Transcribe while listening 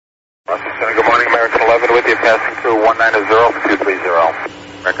Boston, good morning, American 11 with you, passing through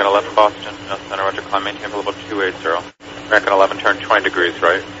 190-230. American 11, Boston, Center, Roger, climb, maintain level 280. American 11, turn 20 degrees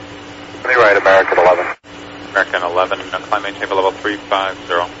right. 20 right, American 11. American 11, climb, maintain level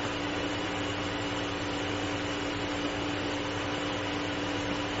 350.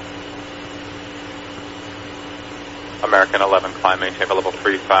 American 11, climb, maintain level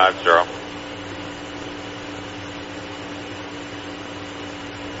 350.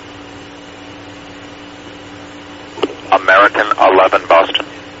 American 11, Boston.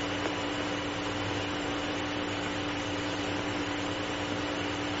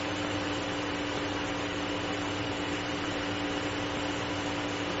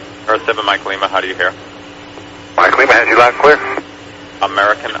 Earth 7, Mike Lima, how do you hear? Mike Lima has you loud and clear.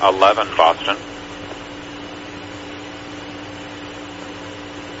 American 11, Boston.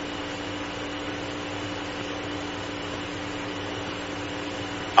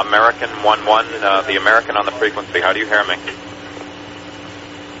 American 11, the American on the frequency, how do you hear me?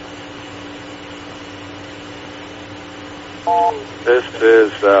 This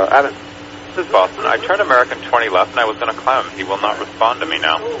is Adam. This is Boston. I turned American 20 left and I was going to climb him. He will not respond to me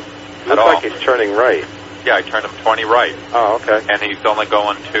now. Looks like he's turning right. Yeah, I turned him 20 right. Oh, okay. And he's only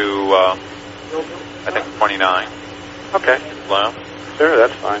going to, I think, 29. Okay. Well, sure,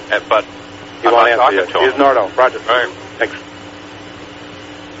 that's fine. But you I'm want not to talking answer to yet. him. Here's Nardo. Roger. All right. Thanks.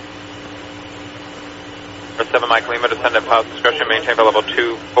 Earth 7, Mike Lima, descend at pilot's discretion, maintain for level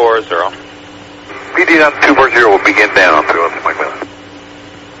 240. PD down 240 will begin down on 310, Mike Lima.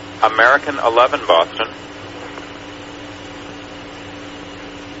 American 11, Boston.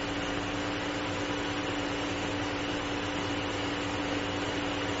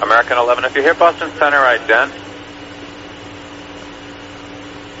 American 11, if you hear Boston Center, ident.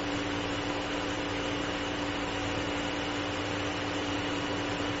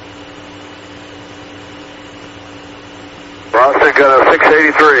 Boston, got a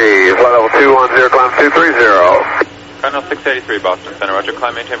 683, flight level 210, climb 230. Cardinal 683, Boston Center, Roger,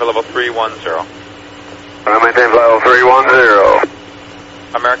 climb, maintain for level 310. Climb, maintain flight level 310.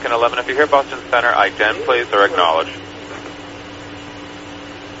 American 11, if you hear Boston Center, ident, please, or acknowledge.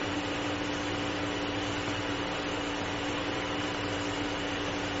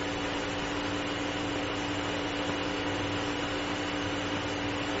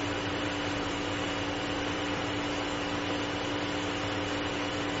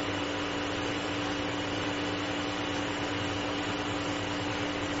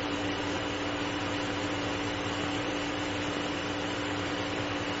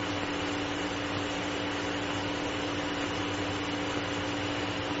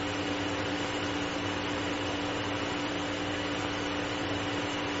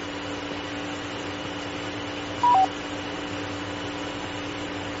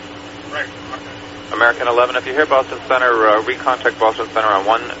 American 11, if you hear Boston Center, recontact Boston Center on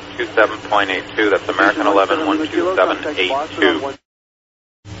 127.82. That's American 11, 127.82.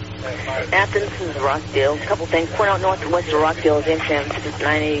 Athens, this is Rockdale. A couple things. Point out north and west of Rockdale is NCAM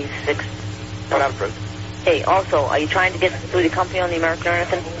 986. What up, Chris? Hey, also, are you trying to get through the company on the American or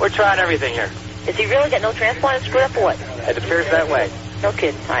anything? We're trying everything here. Is he really got no transponder screwed up or what? It appears that way. No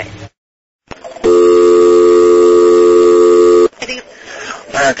kidding. Hi.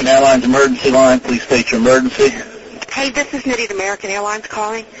 American Airlines emergency line, please state your emergency. Hey, this is Nitty at American Airlines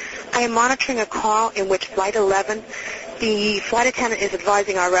calling. I am monitoring a call in which Flight 11, the flight attendant is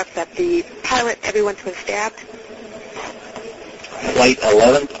advising our reps that the pilot, everyone's been stabbed. Flight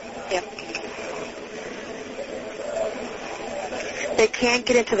 11? Yep. They can't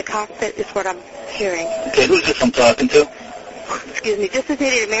get into the cockpit is what I'm hearing. Okay, who's this I'm talking to? Excuse me, this is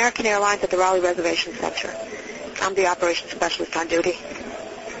Nitty at American Airlines at the Raleigh Reservation Center. I'm the operations specialist on duty.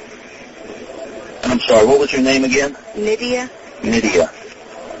 I'm sorry, what was your name again? Nydia. Nydia.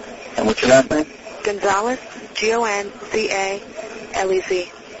 And what's your last name? Gonzalez, Gonzalez.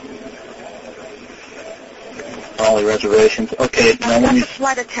 Raleigh Reservations. Okay. Now Now that's when you... a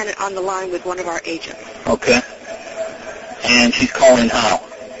flight attendant on the line with one of our agents. Okay. And she's calling how?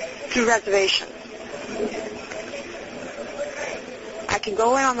 Through reservation. I can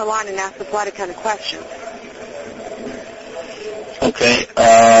go in on the line and ask the flight attendant questions. Okay.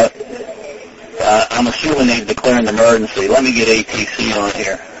 I'm assuming they've declared an emergency. Let me get ATC on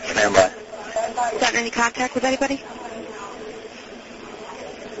here. Stand by. Gotten any contact with anybody?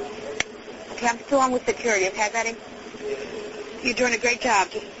 Okay, I'm still on with security, okay, Betty? You're doing a great job.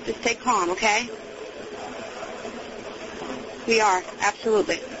 Just stay calm, okay? We are,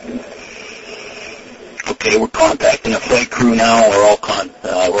 absolutely. Okay, we're contacting the flight crew now.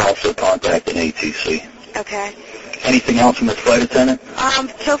 We're also contacting ATC. Okay. Anything else from the flight attendant?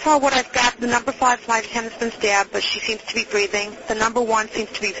 So far what I've got, the number 5 flight attendant's been stabbed, but she seems to be breathing. The number 1 seems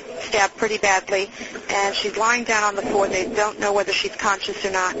to be stabbed pretty badly, and she's lying down on the floor. They don't know whether she's conscious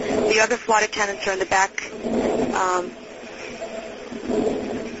or not. The other flight attendants are in the back,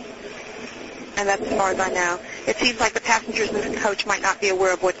 and that's as far as I know. It seems like the passengers in the coach might not be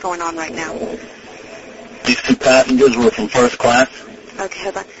aware of what's going on right now. These 2 passengers were from first class? Okay,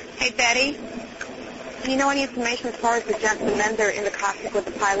 hold on. Hey, Betty? Do you know any information as far as the gentlemen that are in the cockpit with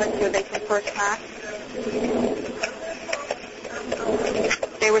the pilots? Were they from first class?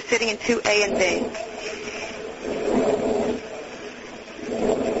 They were sitting in 2A and B.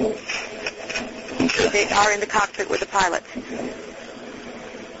 They are in the cockpit with the pilots.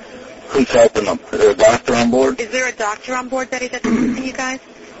 Who's helping them? Is there a doctor on board? Is there a doctor on board, Betty, that's assisting you guys?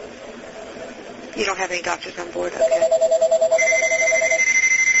 You don't have any doctors on board, okay.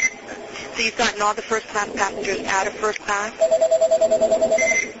 So you've gotten all the first-class passengers out of first class?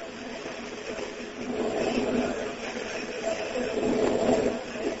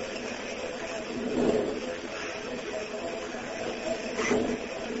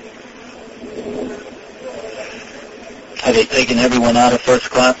 Have they taken everyone out of first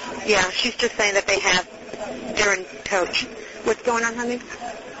class? Yeah, she's just saying that they have. They're in coach. What's going on, honey?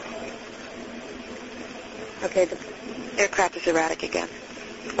 Okay, the aircraft is erratic again.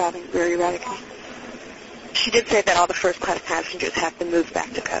 Bobbing very erratically. She did say that all the first-class passengers have been moved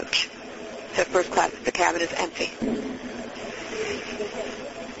back to coach. So first class, the cabin is empty.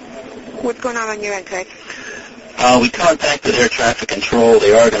 What's going on your end, Craig? We contacted air traffic control.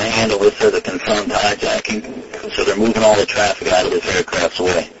 They are going to handle this as a confirmed hijacking, so they're moving all the traffic out of this aircraft's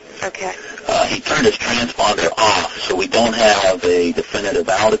way. Okay. He turned his transponder off, so we don't have a definitive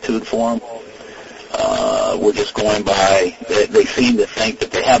altitude for him. We're just going by, they seem to think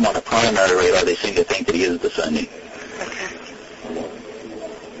that they have him on a primary radar. They seem to think that he is descending. Okay.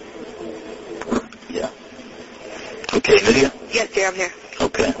 Yeah. Okay, Lydia? Yes, dear, I'm here.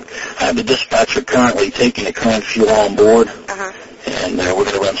 Okay. I have the dispatcher currently taking the current fuel on board, and we're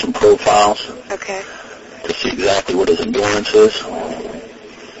going to run some profiles Okay. to see exactly what his endurance is.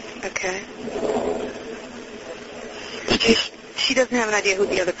 Okay. Did She doesn't have an idea who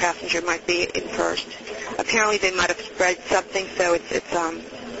the other passenger might be in first. Apparently they might have spread something, so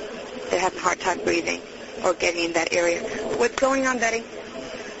they're having a hard time breathing or getting in that area. What's going on, Betty?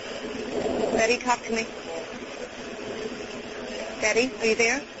 Betty, talk to me. Betty, are you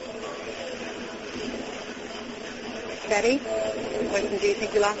there? Betty? Winston, do you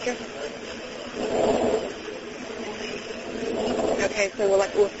think you lost her? Okay, so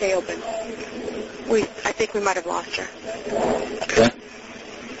we'll stay open. I think we might have lost her. Okay.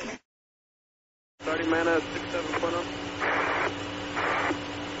 30 minutes, 67.0.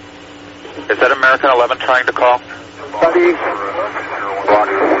 Is that American 11 trying to call? Buddy,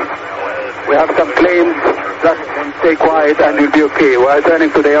 we have some planes. Just stay quiet and you'll be okay. We're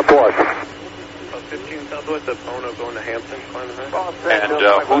returning to the airport. 15 Southwest of Ono going to Hampton. And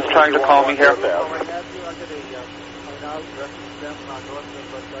who's trying to call me here?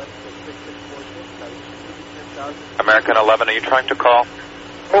 American 11, are you trying to call?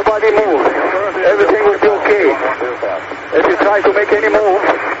 Nobody move. Everything will be okay. If you try to make any move,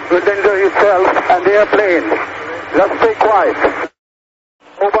 you'll endanger yourself and the airplane. Just stay quiet.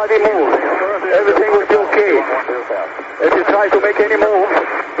 Nobody move. Everything will be okay. If you try to make any move,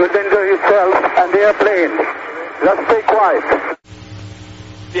 you'll endanger yourself and the airplane. Just stay quiet.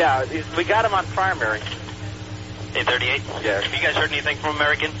 Yeah, we got him on primary. 838? Yes. Have you guys heard anything from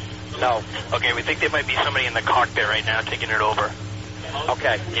American? No. Okay, we think there might be somebody in the cockpit right now taking it over.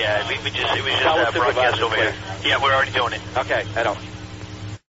 Okay. Yeah, it was just Tell broadcast the over here. Yeah, we're already doing it. Okay, I don't. Is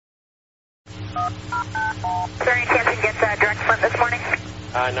there any chance you can get direct front this morning?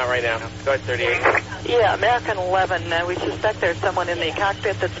 Not right now. Go ahead, 38. Yeah, American 11, we suspect there's someone in the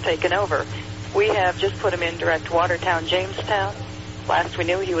cockpit that's taken over. We have just put him in direct Watertown, Jamestown. Last we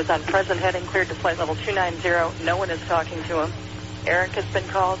knew he was on present heading, cleared to flight level 290. No one is talking to him. Eric has been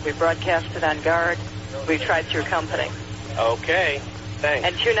called. We broadcasted on guard. We tried through company. Okay, thanks.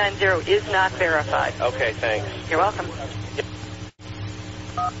 And 290 is not verified. Okay, thanks. You're welcome.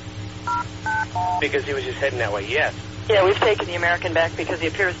 Because he was just heading that way, yes. Yeah, we've taken the American back because he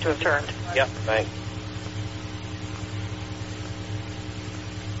appears to have turned. Yep, thanks.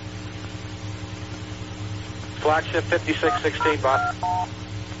 Flagship 5616, Bob.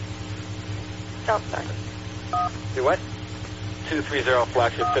 Oh, sorry. Do what? 230,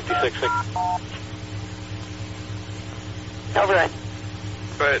 flagship 5616. Override.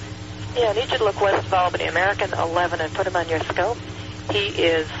 Go ahead. Yeah, I need you to look west of Albany, American 11, and put him on your scope. He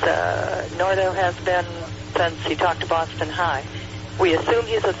is, Nordo has been since he talked to Boston High. We assume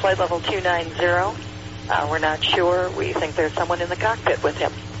he's at flight level 290. We're not sure. We think there's someone in the cockpit with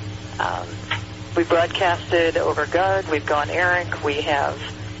him. We broadcasted over guard. We've gone Eric. We have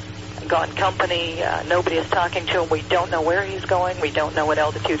gone company. Nobody is talking to him. We don't know where he's going. We don't know what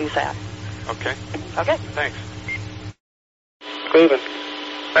altitude he's at. Okay. Okay. Thanks. Cleveland.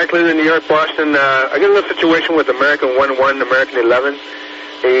 Hi, Cleveland, New York, Boston. I got a little situation with American 11, American 11.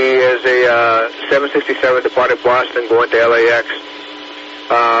 He is a 767 departed Boston going to LAX.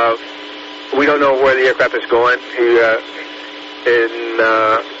 We don't know where the aircraft is going. He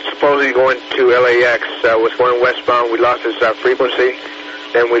supposedly going to LAX, was going westbound. We lost his frequency,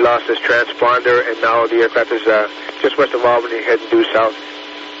 then we lost his transponder, and now the aircraft is just west of Albany, heading due south.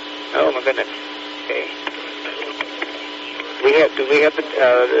 Oh, my goodness. Okay. Do we have the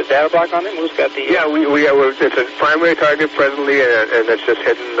data block on him? Who's got the... Yeah, it's a primary target presently, and it's just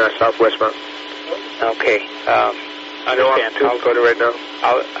heading southwestbound. Okay. Understand. I'll go to right now.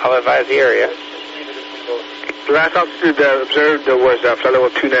 I'll advise the area. The last altitude observed was flight level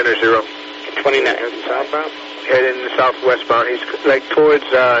 290. 29. Southbound? Heading southwestbound. He's like towards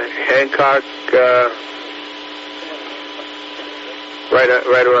Hancock,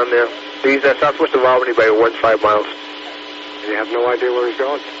 right around there. He's southwest of Albany by 15 miles. You have no idea where he's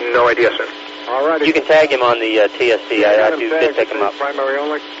going? No idea, sir. All right. You can tag him on the TSC. I do pick him up. Primary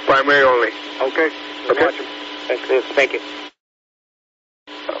only? Primary only. Okay. Okay. Watch him. Thank you.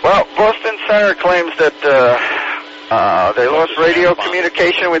 Well, Boston Center claims that they lost radio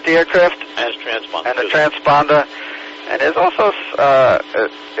communication with the aircraft and the transponder. And there's also,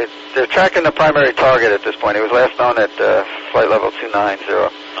 they're tracking the primary target at this point. He was last known at flight level 290.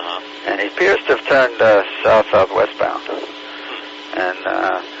 And he appears to have turned south-southwestbound. And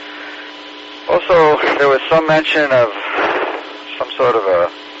also, there was some mention of some sort of a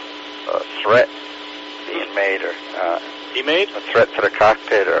threat being made, or a threat to the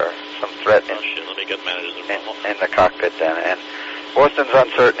cockpit, or some threat Let me get managers in the cockpit then. And Boston's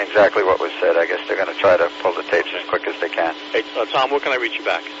uncertain exactly what was said. I guess they're going to try to pull the tapes as quick as they can. Hey, Tom, where can I reach you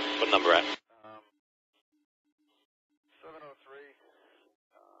back? What number at?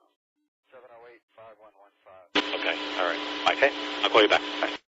 708-5115. Okay, all right. Okay, I'll call you back.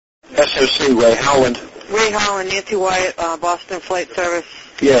 Bye. SOC, Ray Howland. Ray Holland, Nancy Wyatt, Boston Flight Service.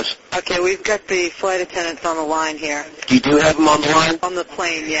 Yes. Okay, we've got the flight attendants on the line here. You do have them on the line? On the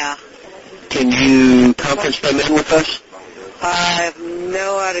plane, yeah. Can you conference them in with us? I have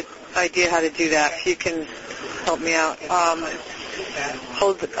no idea how to do that. If you can help me out.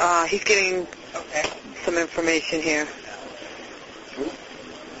 He's getting some information here.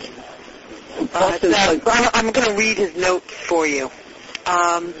 I'm going to read his notes for you.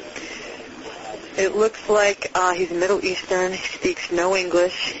 It looks like he's Middle Eastern. He speaks no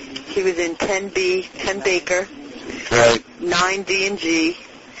English. He was in 10B, 10 Baker, right. 9 D and G.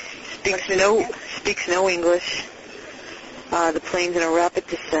 Speaks no English. The plane's in a rapid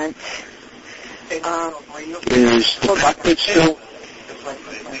descent. Is the cockpit still?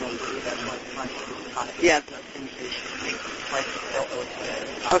 Yeah.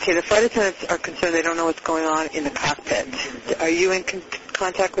 Okay, the flight attendants are concerned they don't know what's going on in the cockpit. Are you in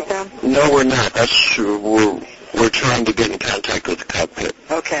contact with them? No, we're not. That's true. We're trying to get in contact with the cockpit.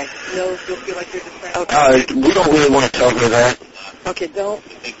 Okay. No, you'll feel like you're just okay. We don't really want to tell her that. Okay, don't.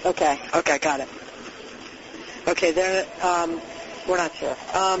 Okay, got it. Okay, we're not sure.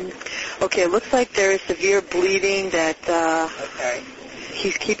 Okay, it looks like there is severe bleeding that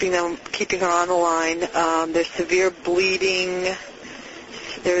he's keeping her on the line. There's severe bleeding.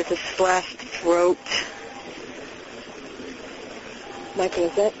 There is a slashed throat. Michael,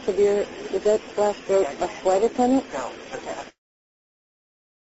 is that slashed throat a flight attendant? No. Okay.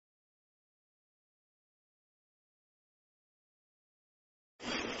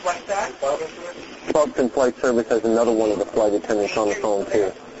 What's that? Boston Flight Service has another one of the flight attendants on the phone,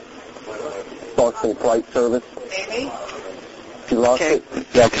 too. Boston Flight Service. Amy? You lost it?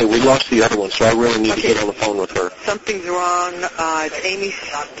 Yeah, okay, we lost the other one, so I really need to get on the phone with her. Something's wrong. It's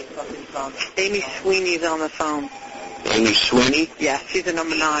Amy Sweeney's on the phone. Amy Sweeney? Yeah, she's the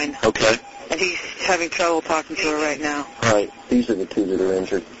number 9. Okay. And he's having trouble talking to her right now. All right. These are the two that are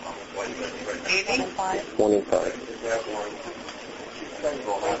injured. 25.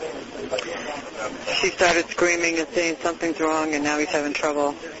 She started screaming and saying something's wrong, and now he's having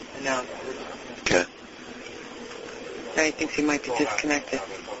trouble. No. Okay. Now he thinks he might be disconnected.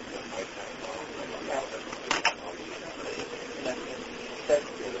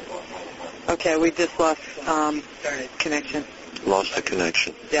 Okay, we just lost connection. Lost the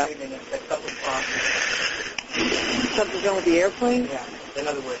connection. Yeah. Something's wrong with the airplane? Yeah. In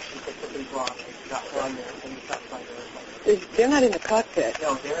other words, something's wrong. They're not in the cockpit.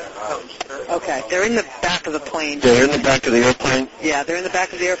 No, okay, they're in the back of the plane. They're in the back of the airplane? Yeah, they're in the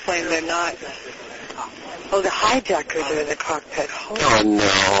back of the airplane. They're not. Oh, the hijackers are in the cockpit. Oh,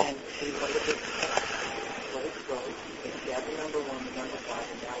 no.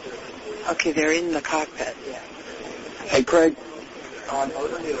 Okay, they're in the cockpit. Hey, Craig.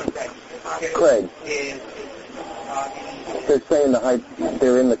 Craig. They're saying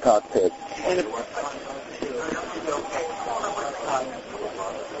they're in the cockpit.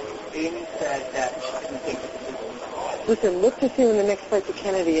 Listen, look to see when the next flight to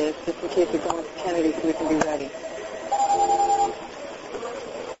Kennedy is, just in case we're going to Kennedy so we can be ready.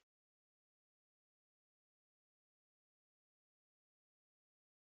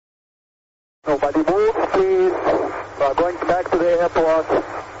 Nobody move, please. Going back to the airport.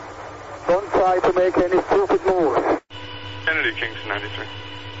 Don't try to make any stupid moves. Kennedy, Kingston 93.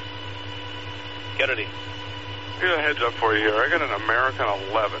 Kennedy. I got a heads up for you here. I got an American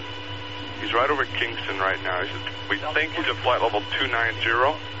 11. He's right over Kingston right now. We think he's at flight level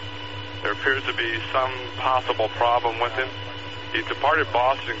 290. There appears to be some possible problem with him. He departed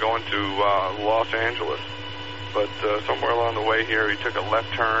Boston going to Los Angeles, but somewhere along the way here he took a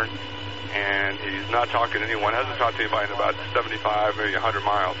left turn, and he's not talking to anyone, hasn't talked to anybody in about 75, maybe 100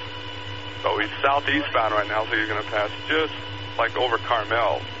 miles. So he's southeastbound right now, so he's going to pass just like over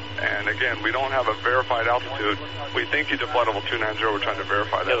Carmel. And again, we don't have a verified altitude. We think he's at flight level 290. We're trying to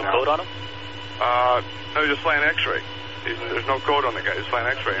verify that now. You have a code on him? No, he's just flying X-ray. There's no code on the guy. He's flying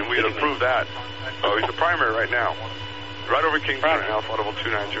X-ray, and we had approved that. So he's a primary right now. Right over Kingston right now, flight level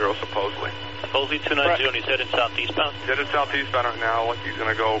 290, supposedly. Supposedly 290, and he's headed southeastbound? He's headed southeastbound right now. Like he's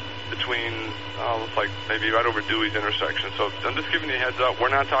going to go between, looks like maybe right over Dewey's intersection. So I'm just giving you a heads up. We're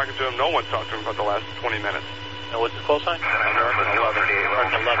not talking to him. No one's talked to him about the last 20 minutes. Now, what's the call sign? American 11.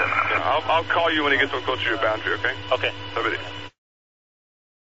 American 11. Yeah, I'll call you when he gets so close to your boundary, okay? Okay. Somebody.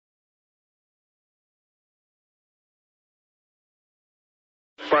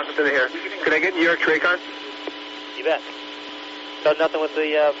 Boston Center here. Could I get New York Tracon? You bet. Got nothing with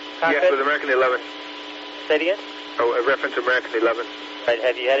the cockpit? Yes, with American 11. Say it again? Oh, a reference American 11. Right,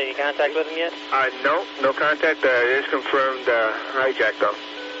 have you had any contact with him yet? No contact. It is confirmed hijack, though.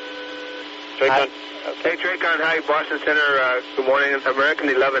 Tracon. Okay. Hey, Tracon, hi, Boston Center, good morning. American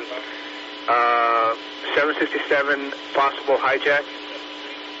 11, 767, possible hijack.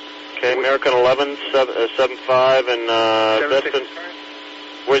 Okay, American 11, 75, and Destin.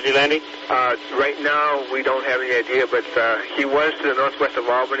 Where's he landing? Right now, we don't have any idea, but he was to the northwest of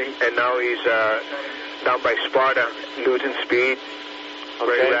Albany, and now he's down by Sparta, losing speed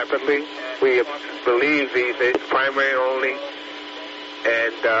very rapidly. We believe he's a primary only,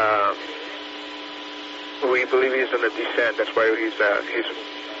 and we believe he's on a descent. That's why he's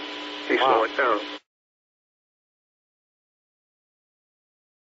slowing down.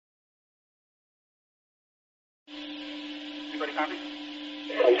 Anybody copy?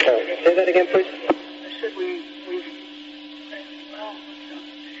 I'm sorry. Say that again, please. I said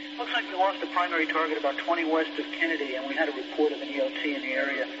looks like we lost the primary target about 20 west of Kennedy, and we had a report of an ELT in the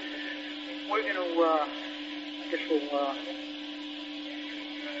area. We're going to, I guess we'll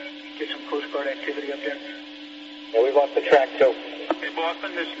get some Coast Guard activity up there. Yeah, we lost the track, too. Hey,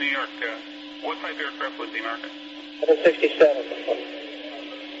 Boston, this is New York. What type of aircraft was the American? 767.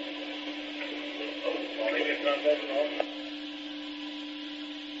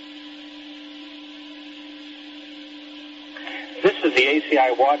 This is the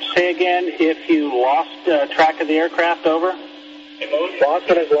ACI watch. Say again, if you lost track of the aircraft, over?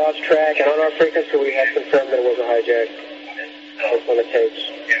 Boston has lost track, and on our frequency we have confirmed that it was a hijack. That's on the tapes.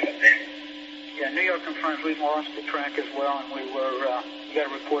 Yeah, New York confirms we've lost the track as well, and we got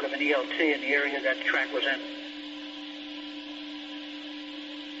a report of an ELT in the area that the track was in.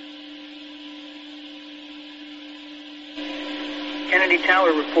 Kennedy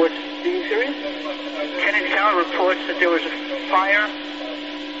Tower reports. Are you serious? Kennedy Tower reports that there was a fire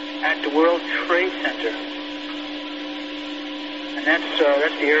at the World Trade Center, and that's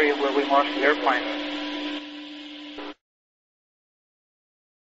the area where we lost the airplane.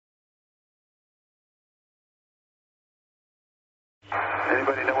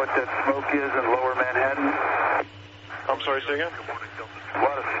 Anybody know what that smoke is in Lower Manhattan? I'm sorry, say again? A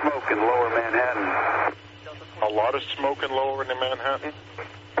lot of smoke in Lower Manhattan. A lot of smoke in Lower Manhattan?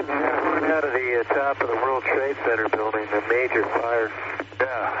 Coming out of the top of the World Trade Center building, a major fire.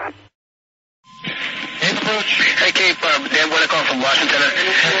 Yeah. Hey, Cape, Dan Winnicott from Washington.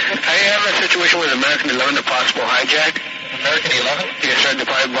 I have a situation with American 11, a possible hijack. American 11? Yes, sir.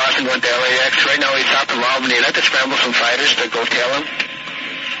 Departed Boston, went to LAX. Right now he's south of Albany. I'd like to scramble some fighters to go tail him.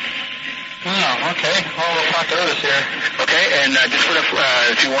 Oh, okay. Well, we'll talk to Otis here. Okay, and just put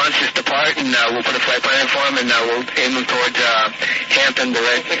if he wants, just depart, and we'll put a flight plan for him, and we'll aim him towards Hampton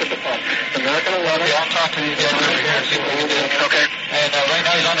direct. American 11. I'll talk to these guys over here and see what we do. Okay. And right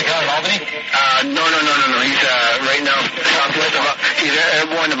now he's on the ground in Albany? No. He's right now southwest of. He's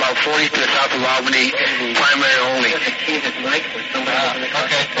airborne about 40 to the south of Albany, primary only. Okay.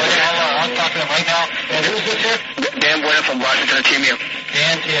 Well, I'll talk to him right now. And who's this here? Dan Bueno from Washington, TMU.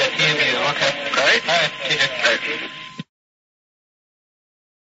 Dan, TMU. Okay. All right. All right. TJ. All right.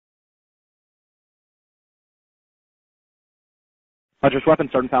 Hunter's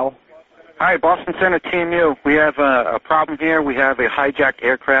Weapons, Sergeant Powell. Hi, Boston Center, TMU. We have a problem here. We have a hijacked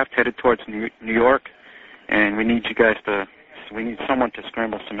aircraft headed towards New York, and we need you guys we need someone to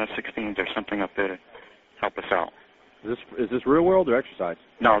scramble some F-16s or something up there to help us out. Is this real world or exercise?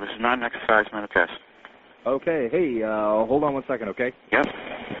 No, this is not an exercise, not a test. Okay, hey, hold on 1 second, okay? Yep.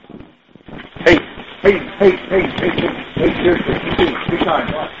 Hey, seriously, big time.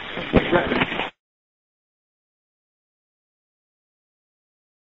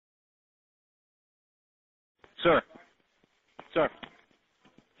 Sir.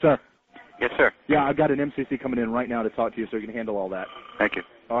 Yes, sir. Yeah, I've got an MCC coming in right now to talk to you so you can handle all that. Thank you.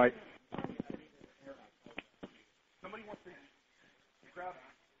 All right.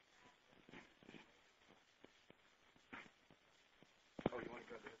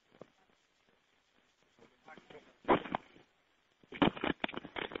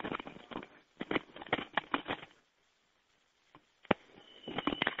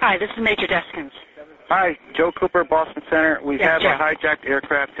 Hi, this is Major Deskins. Hi, Joe Cooper, Boston Center. We Yes, have Joe. a hijacked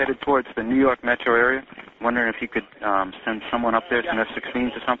aircraft headed towards the New York metro area. Wondering if you could send someone up there, some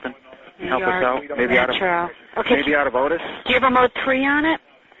F-16s or something, and help us out. Maybe Metro. maybe out of Otis. Do you have a mode 3 on it?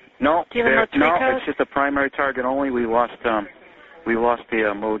 No, Do you have a mode 3 code? it's just a primary target only. We lost the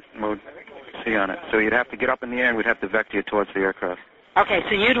mode C on it. So you'd have to get up in the air, and we'd have to vector you towards the aircraft. Okay,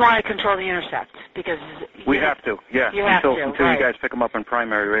 so you'd want to control the intercept because We have to, yeah. You have until to, right. you guys pick him up on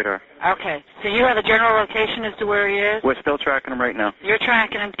primary radar. Okay, so you have a general location as to where he is? We're still tracking him right now. You're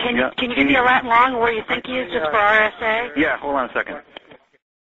tracking him. Can Yeah. you give me a lat long where you think he is just for RSA? Yeah, hold on a second.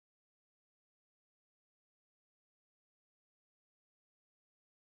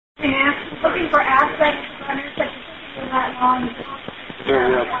 Yeah, looking for aspects of intersection that long.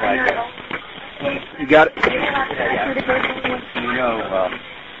 You got it?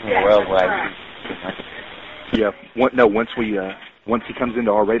 Worldwide. Yeah. Once he comes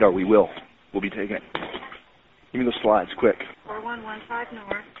into our radar, we'll be taking it. Give me those slides, quick. 4115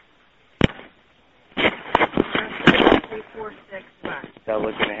 north. 346 west. Start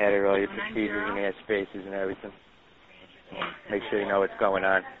looking ahead at all your procedures and air spaces and everything. Make sure you know what's going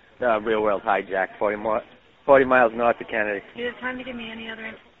on. Real world hijack, 40 miles north of Kennedy. Do you have time to give me any other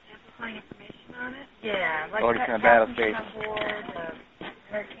amplifying information on it? Yeah, like Notice on battle station. on board,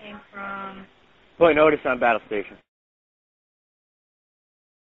 where it came from. Boy, notice on battle station.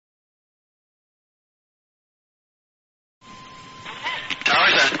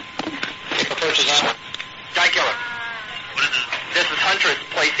 Tarzan. Approach is on. Sky Killer. This is Huntress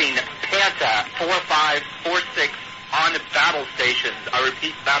placing Panta 4546 on the battle stations. I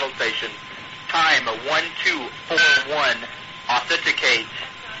repeat, battle stations. Time 1241. Authenticate.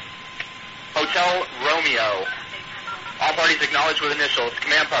 Hotel Romeo. All parties acknowledged with initials.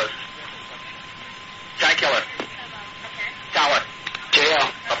 Command post. Sky Killer. Tower.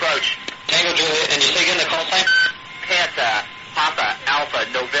 JL. Approach. Tango Juliet, and you say again the call sign? Panta Papa Alpha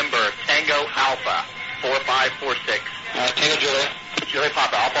November Tango Alpha 4546. Tango Juliet. Juliet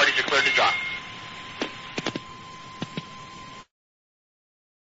Papa. All parties are cleared to drop.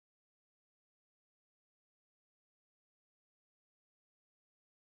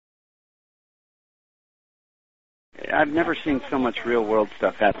 I've never seen so much real-world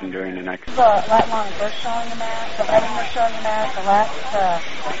stuff happen during an exercise. The lat long burst showing the map, the heading we're showing the map, the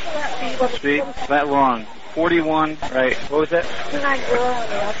last Speed, that long. 41, right, what was that? 290,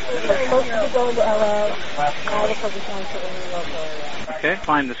 we're supposed to be going to LA, now we're supposed to be going to the New York area. Okay,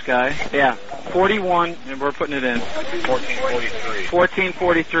 find this guy. Yeah, 41, and we're putting it in. 1443.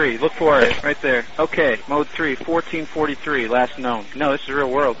 1443, look for it, right there. Okay, mode 3, 1443, last known. No, this is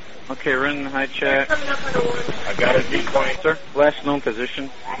real world. Okay, we're in the high chat. I got a Z-point. Sir, last known position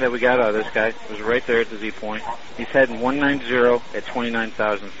that we got out of this guy was right there at the Z-point. He's heading 190 at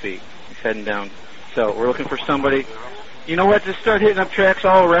 29,000 feet. He's heading down. So we're looking for somebody. You know what? Just start hitting up tracks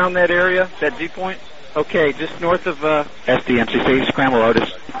all around that area, that Z-point. Okay, just north of SDMCC, scramble Otis.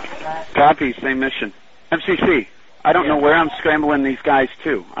 Copy, same mission. MCC, I don't know where I'm scrambling these guys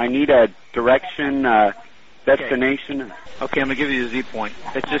to. I need a direction, destination. Okay, I'm going to give you the Z point.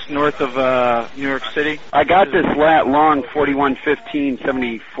 It's just north of New York City. I got this lat long 4115,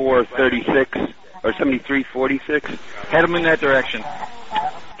 7436, or 7346. Head them in that direction.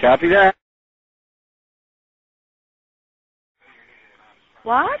 Copy that.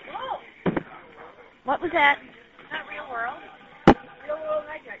 What? What was that? Not real world. Real world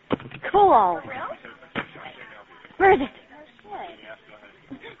hijack. Cool. Where is it?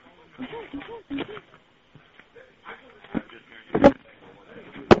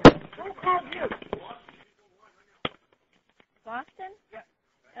 Boston? Yeah.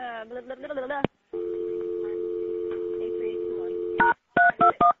 Blah, blah, blah, blah, blah. 8321.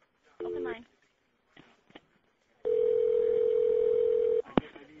 Open line.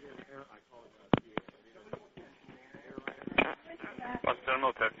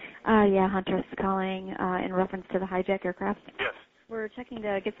 Yeah, Hunter's calling in reference to the hijack aircraft. Yes. We're checking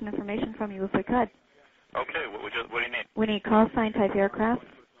to get some information from you if we could. Okay, what do you need? We need call sign type aircraft.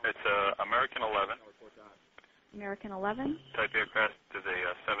 It's American 11. American 11. Type aircraft is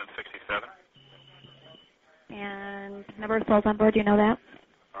a 767. And number of souls on board, do you know that?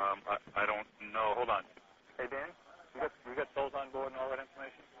 I don't know. Hold on. Hey, Dan, you got souls on board and all that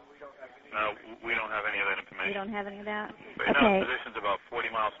information? No, we don't have any of that information. You don't have any of that? Right now, the position's about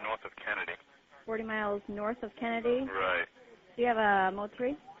 40 miles north of Kennedy. 40 miles north of Kennedy? Right. Do you have a Mode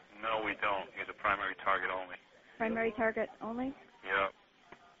 3? No, we don't. He's a primary target only. Primary target only? Yeah.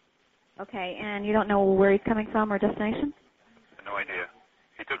 Okay, and you don't know where he's coming from or destination? No idea.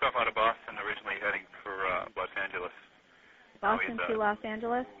 He took off out of Boston, originally heading for Los Angeles. Boston to Los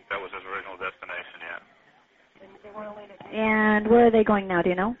Angeles? That was his original destination, yeah. And where are they going now, do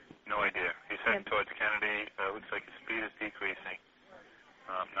you know? No idea. He's heading towards Kennedy. Looks like his speed is decreasing.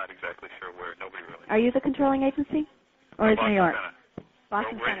 Not exactly sure where. Nobody really. Are you the controlling agency? Or is Boston New York? Center.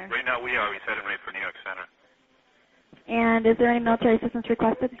 Boston well, Center. Right now we are. He's heading right for New York Center. And is there any military assistance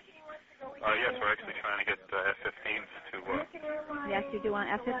requested? Yes, we're actually trying to get F-15s to... Yes, you do want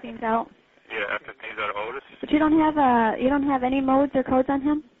F-15s out? Yeah, F-15s out of Otis. But you don't have any modes or codes on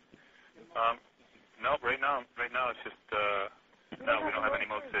him? No, right now it's just, no, we don't have any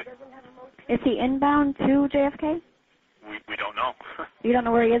Mode C. Is he inbound to JFK? We don't know. You don't know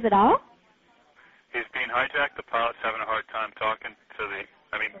where he is at all? He's being hijacked. The pilot's having a hard time talking to the,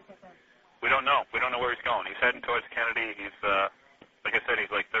 we don't know. We don't know where he's going. He's heading towards Kennedy. He's, like I said, he's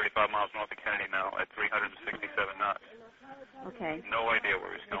like 35 miles north of Kennedy now at 367 knots. Okay. No idea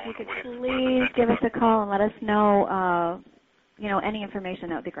where he's going. If you could please give us a call and let us know, any information,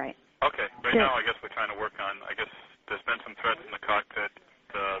 that would be great. Okay. Right now, I guess we're trying to work on, there's been some threats in the cockpit.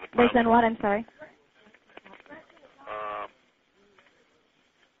 There's been what? I'm sorry.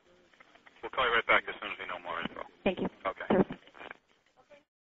 We'll call you right back as soon as we know more info. Thank you. Okay. Sure.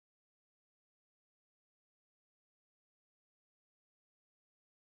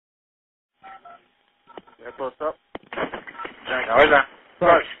 Yeah, close up. Jack, how is that?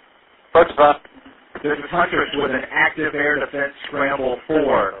 First up, this is Huntress with an active air defense scramble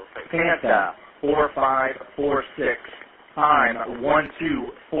for Panta 4546, time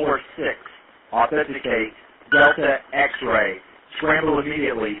 1246. Authenticate Delta X-ray. Scramble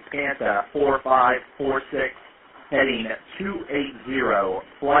immediately. Panta 4546, heading 280,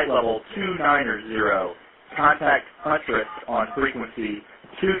 flight level 290. Contact Huntress on frequency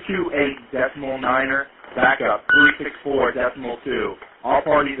 228.9er. Backup 364.2. All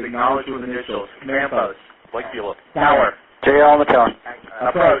parties acknowledged with initials. Command post. Blake Bueller. Tower. JL on the tower.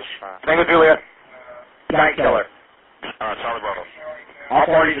 Approach. Tango Juliet. Night killer. Charlie Bravo. All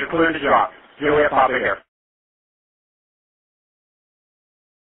parties are cleared to drop. Juliet, pop in here.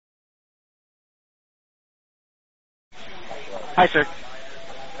 Hi, sir.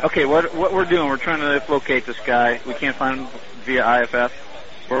 Okay, what we're doing, we're trying to locate this guy. We can't find him via IFF.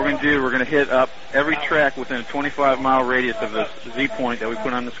 What we're going to do, we're going to hit up every track within a 25-mile radius of this Z point that we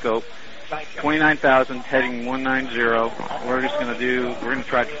put on the scope. 29,000 heading 190. We're going to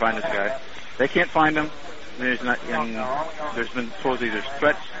try to find this guy. They can't find him. There's been supposedly there's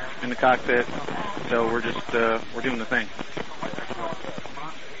threats in the cockpit, so we're doing the thing.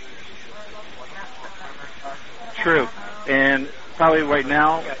 True, and probably right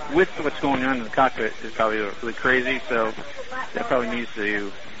now with what's going on in the cockpit is probably really crazy. So that probably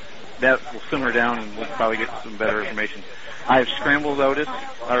that will simmer down, and we'll probably get some better information. I have scrambled Otis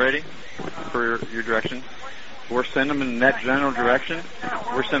already for your direction. We're sending them in that general direction.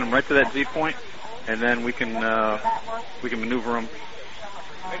 We're sending them right to that Z point, and then we can maneuver them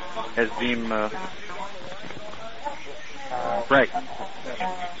as deemed right.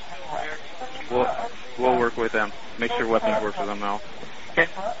 We'll work with them. Make sure weapons work for them now. Okay.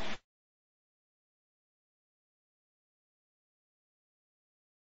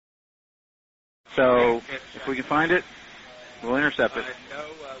 So if we can find it, we'll intercept it.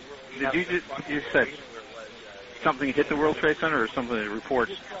 Did you said something hit the World Trade Center or something that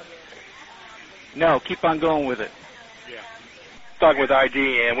reports? No, keep on going with it. Talking with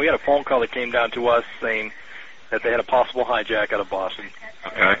ID, and we had a phone call that came down to us saying that they had a possible hijack out of Boston.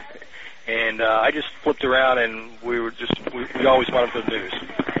 Okay. And I just flipped around, and we always wanted the news.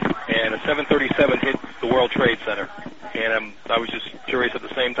 And a 737 hit the World Trade Center, and I was just curious at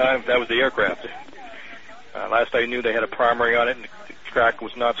the same time if that was the aircraft. Last I knew, they had a primary on it, and the track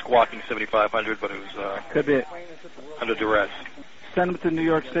was not squawking 7,500, but it was Could be under duress. Send them to New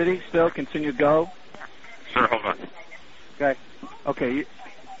York City. Still continue go. Sir, hold on. Okay. Okay.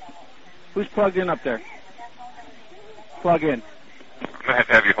 Who's plugged in up there? Plug in. I'm going to have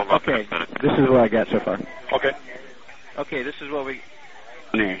to have you hold on for just a minute. This is what I got so far. Okay. Okay, this is what we...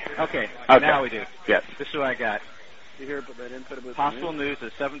 Okay. Okay, now we do. Yes. This is what I got. You hear about that input about Possible news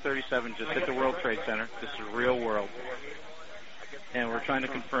that 737 just hit the World Trade Center. This is real world. And we're trying to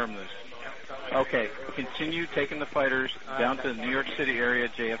confirm this. Okay, continue taking the fighters down to the New York City area,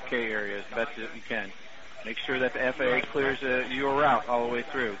 JFK area as best as you can. Make sure that the FAA clears your route all the way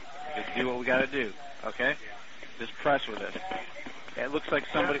through. Just do what we got to do, okay? Just press with it. It looks like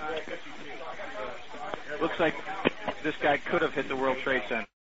somebody... It looks like this guy could have hit the World Trade Center.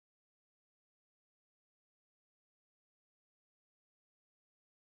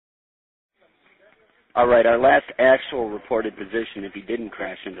 All right, our last actual reported position, if he didn't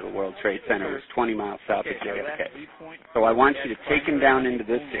crash into the World Trade Center, was 20 miles south of JFK. So I want you to take him down into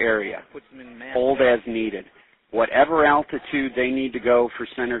this area, hold as needed. Whatever altitude they need to go for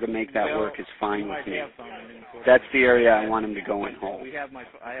center to make that work is fine with me. That's the area I want him to go and hold,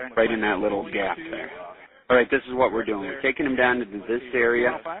 right in that little gap there. All right, this is what we're doing. We're taking him down to this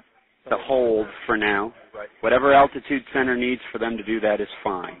area to hold for now. Whatever altitude center needs for them to do that is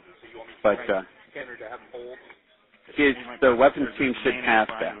fine. But the weapons team should pass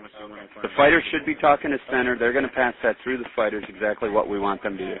that. The fighters should be talking to center. They're going to pass that through the fighters, exactly what we want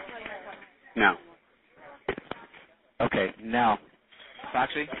them to do. Now. Okay, now.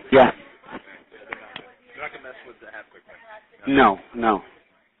 Foxy? Yeah. You're not going to mess with the half-quick, right? No.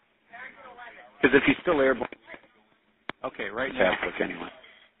 Because if he's still airborne... Okay, right now. Half-quick anyway.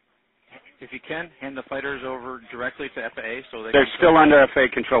 If you can, hand the fighters over directly to FAA so they're still under FAA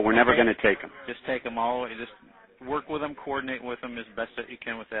control. We're never going to take them. Just take them all. Just work with them, coordinate with them as best that you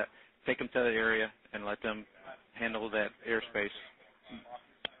can with that. Take them to the area and let them handle that airspace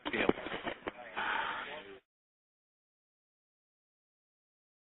deal.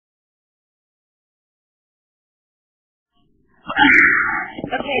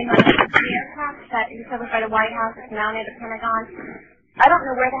 Okay, the aircraft that is covered by the White House is now near the Pentagon. I don't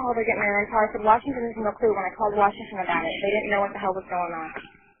know where the hell they're getting their info. I said Washington has no clue when I called Washington about it. They didn't know what the hell was going on.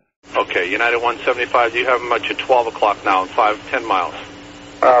 Okay, United 175, you have them at your 12 o'clock now, 10 miles.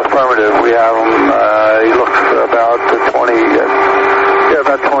 Affirmative, we have them, he looks about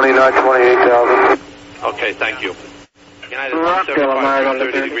 28,000. Okay, thank you. United 175,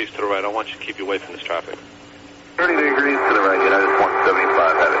 30 degrees to the right. I want you to keep you away from this traffic. 30 degrees to the right, United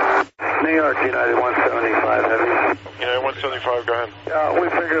 175 heavy. New York, United 175 heavy. United 175, go ahead. We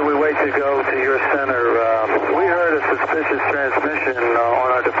figured we wait to go to your center. We heard a suspicious transmission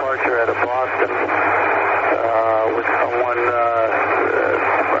on our departure out of Boston with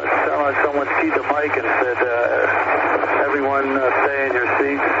someone keyed the mic and said, everyone stay in your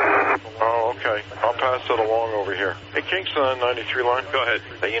seats. Oh, okay. I'll pass that along over here. Hey, Kingston on 93 line. Go ahead.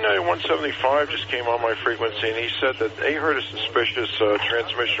 United 175 just came on my frequency, and he said that they heard a suspicious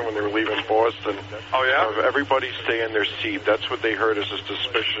transmission when they were leaving Boston. Oh, yeah? Everybody stay in their seat. That's what they heard as a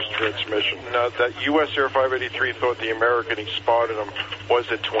suspicious transmission. Now, that U.S. Air 583 thought the American he spotted him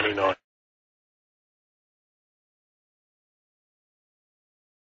was at 29.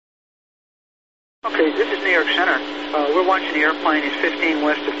 Okay, this is New York Center. We're watching the airplane. He's 15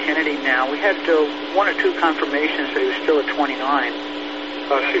 west of Kennedy now. We had one or two confirmations that he was still at 29.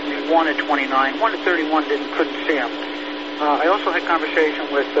 One at 29. One at 31 couldn't see him. I also had conversation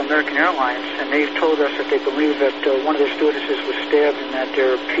with American Airlines, and they've told us that they believe that one of their stewardesses was stabbed and that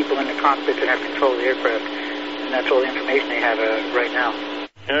there are people in the cockpit that have control of the aircraft. And that's all the information they have right now.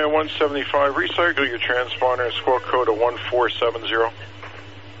 Yeah, 175, recycle your transponder and squawk code of 1470.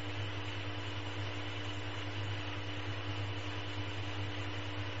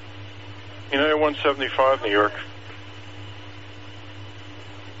 United 175, New York.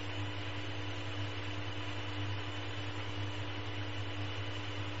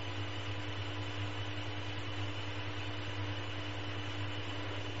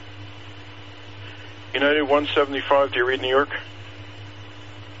 United 175, do you read New York?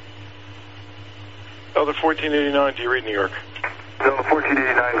 Delta 1489, do you read New York? Delta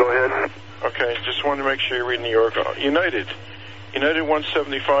 1489, go ahead. Okay, just wanted to make sure you read New York. United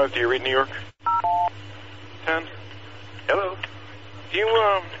 175, do you read New York? 10? Hello. Do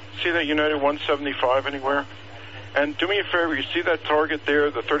you see that United 175 anywhere? And do me a favor, you see that target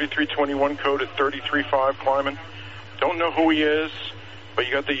there, the 3321 code at 335 climbing? Don't know who he is, but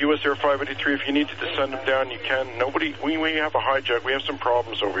you got the US Air 583. If you need to descend him down, you can. We have a hijack. We have some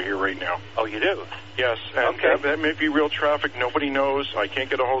problems over here right now. Oh, you do? Yes, and that may be real traffic. Nobody knows. I can't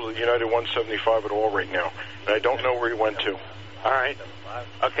get a hold of the United 175 at all right now, and I don't know where he went to. All right.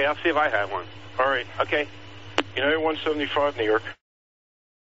 Okay, I'll see if I have one. All right. Okay. United 175, New York.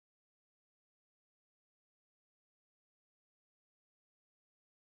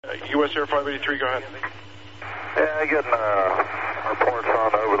 US Air 583, go ahead. Yeah, I'm getting reports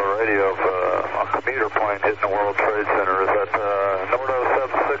on over the radio of a commuter plane hitting the World Trade Center. Is that NORAD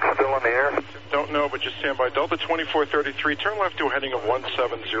 076 still in the air? Don't know, but just stand by. Delta 2433, turn left to a heading of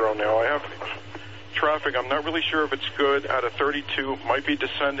 170 now. I have traffic. I'm not really sure if it's good out of 32. Might be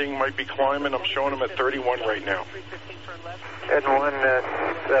descending, might be climbing. I'm showing them at 31 right now. Heading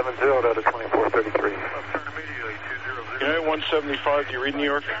 170 out of 2433. United 175, do you read New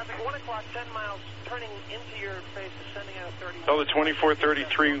York? 1 o'clock, 10 miles, turning into your face, descending out of 30. Delta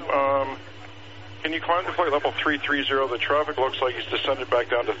 2433, can you climb to flight level 330? The traffic looks like he's descended back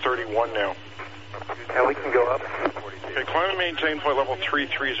down to 31 now. Yeah, we can go up. Okay, climb and maintain flight level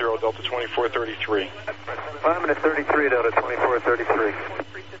 330, Delta 2433. Climbing at 33 Delta 2433.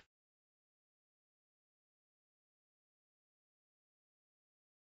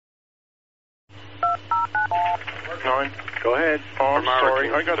 Go ahead. Oh, I'm sorry.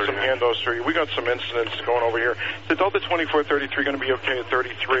 I got some handos for you. We got some incidents going over here. Is Delta 2433 going to be okay at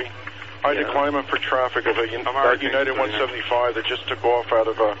 33? I had to climb in for traffic of that United 175 that just took off out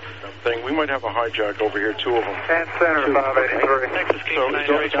of a thing. We might have a hijack over here, two of them. And Center 583. So is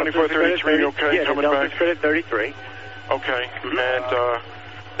Delta 2433 okay? Yeah, coming Delta's back? good at 33. Okay. And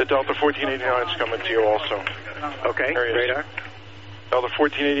the Delta 1489 is coming to you also. Okay, there he is. radar. Delta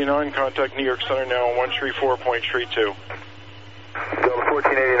 1489, contact New York Center now on 134.32. Delta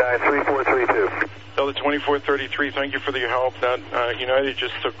 1489, 3432. Delta 2433, thank you for your help. That United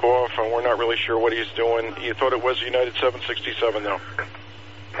just took off, and we're not really sure what he's doing. You thought it was United 767, though?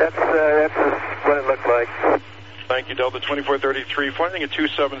 That's what it looked like. Thank you, Delta 2433. Flying at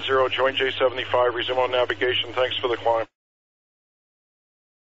 270, join J75, resume on navigation. Thanks for the climb.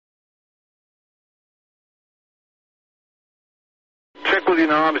 Check with your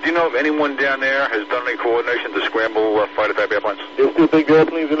noms. Do you know if anyone down there has done any coordination to scramble fighter type airplanes? There's two big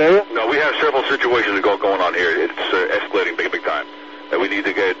airplanes in there? No, we have several situations going on here. It's escalating big time. And we need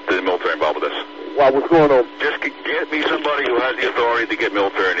to get the military involved with this. Wow, what's going on? Just get me somebody who has the authority to get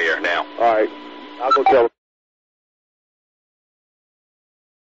military in the air now. All right. I'll go tell them.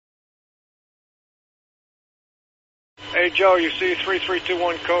 Hey, Joe, you see 3321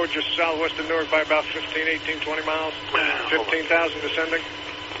 code just southwest of Newark by about 15, 18, 20 miles? 15,000 descending?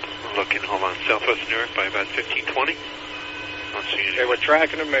 Looking, hold on, southwest of Newark by about 15, 20. Not seeing anything. They were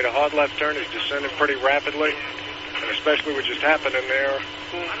tracking him, made a hard left turn. He's descending pretty rapidly, and especially what just happened in there.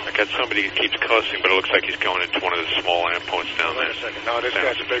 I got somebody who keeps cussing, but it looks like he's going into one of the small airports down there. Wait a second. No, this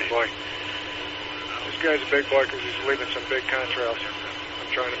guy's a big boy. This guy's a big boy because he's leaving some big contrails. I'm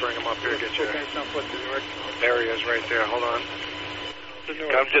trying to bring him up here, get you. There he is right there. Hold on.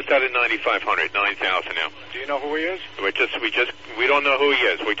 I'm just out of 9,500, 9,000 now. Do you know who he is? We don't know who he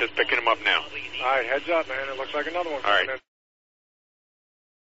is. We're just picking him up now. All right, heads up, man. It looks like another one. All right.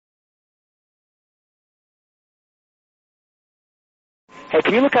 Hey,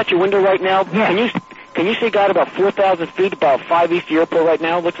 can you look out your window right now? Yeah. Can you see a guy at about 4,000 feet, about 5 east of the airport right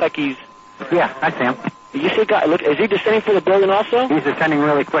now? Looks like he's... Yeah, I see him. You see a guy, look, is he descending for the building also? He's descending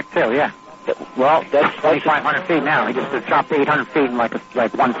really quick, too, yeah. Well, that's 2,500 feet now. He just dropped 800 feet in like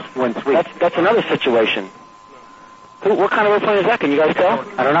one sweep. That's another situation. What kind of airplane is that? Can you guys tell?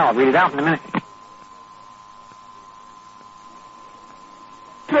 I don't know. I'll read it out in a minute.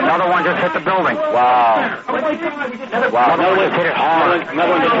 Another one just hit the building. Wow. Wow. Another one hit it hard.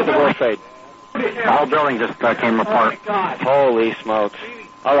 Another one just hit the World Trade. The whole building just came apart. Holy smokes.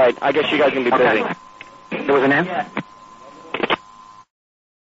 All right. I guess you guys can be busy. There was an end?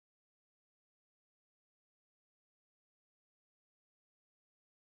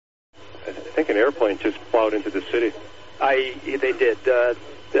 I think an airplane just plowed into the city. They did. The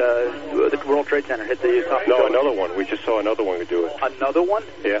World Trade Center hit the top. No, another one. We just saw another one do it. Another one?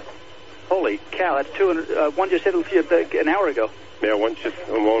 Yeah. Holy cow! That's 200. One just hit an hour ago. Yeah, one just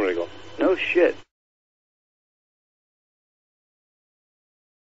a moment ago. No shit.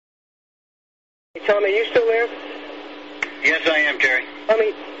 Hey, Tommy, are you still there? Yes, I am, Terry.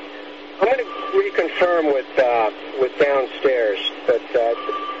 Tommy, I'm going to reconfirm with downstairs, but as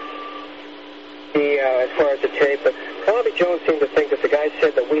far as the tape, but Bobby Jones seemed to think that the guy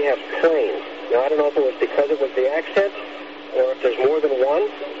said that we have planes. Now, I don't know if it was because it was the accent or if there's more than one,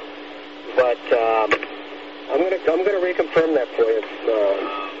 but I'm going to reconfirm that for you,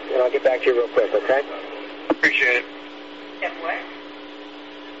 and I'll get back to you real quick, okay? Appreciate it. Yeah, what?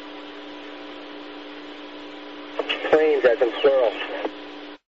 Planes as in plural.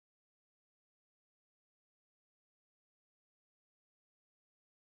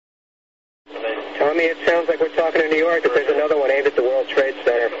 Tommy, it sounds like we're talking in New York, but there's another one aimed at the World Trade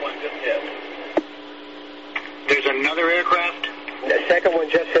Center. There's another aircraft? The second one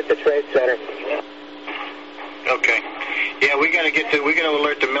just hit the Trade Center. Okay. Yeah, we got to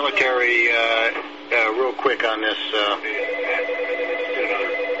alert the military real quick on this.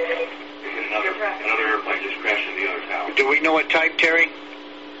 Another airplane just crashed in the other tower. Do we know what type, Terry?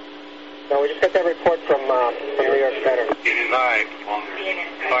 No, we just got that report from New York Center. All right. All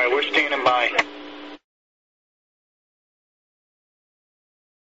right, we're standing by.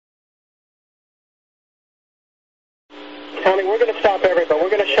 Tommy, we're going to stop everybody. We're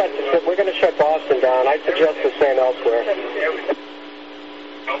going to shut Boston down. I suggest the same elsewhere.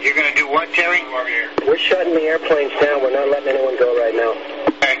 You're going to do what, Terry? We're shutting the airplanes down. We're not letting anyone go right now.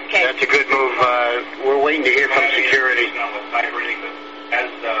 Okay. That's a good move. We're waiting to hear from security.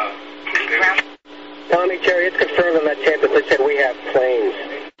 Tommy, Terry, it's confirmed on that tape that they said we have planes.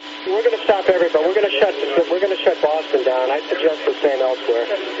 We're going to stop everybody. We're going to shut Boston down. I suggest the same elsewhere.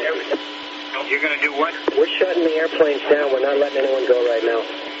 You're going to do what? We're shutting the airplanes down. We're not letting anyone go right now.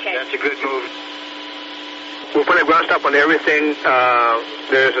 Okay. That's a good move. We'll put a ground stop on everything.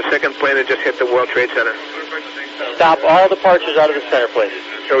 There's a second plane that just hit the World Trade Center. Stop all departures out of the center, please.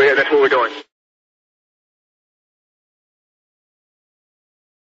 So yeah, that's what we're doing.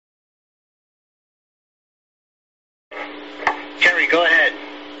 Terry, go ahead.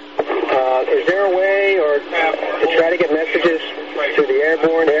 Is there a way or to try to get messages to the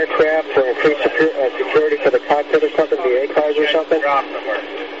airborne aircraft for increased security for the cockpit or something, the ACARs or something?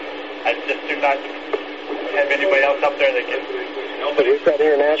 I just do not have anybody else up there that can... But we've got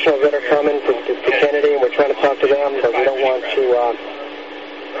internationals that are coming to Kennedy, and we're trying to talk to them, but we don't want to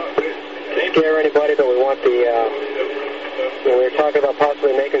scare anybody, but we want the... we were talking about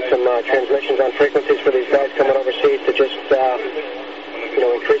possibly making some transmissions on frequencies for these guys coming overseas to just,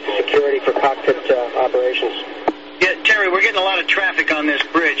 increase the security for cockpit operations. Yeah, Terry, we're getting a lot of traffic on this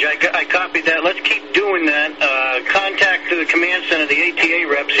bridge. I copied that. Let's keep doing that. Contact the command center, the ATA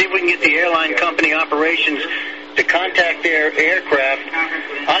rep, see if we can get the airline company operations to contact their aircraft.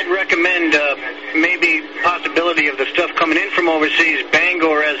 I'd recommend maybe possibility of the stuff coming in from overseas,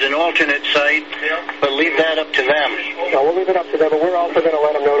 Bangor as an alternate site, but leave that up to them. No, we'll leave it up to them, but we're also going to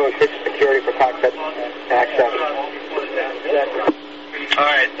let them know to increase security for cockpit access. All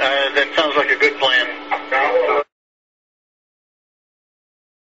right, that sounds like a good plan.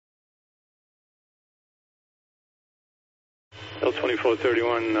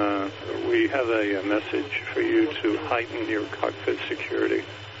 L2431, we have a message for you to heighten your cockpit security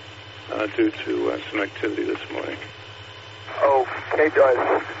due to some activity this morning. Okay,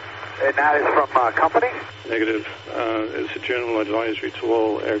 and that is from company? Negative. It's a general advisory to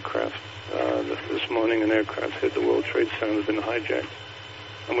all aircraft. This morning an aircraft hit the World Trade Center, has been hijacked,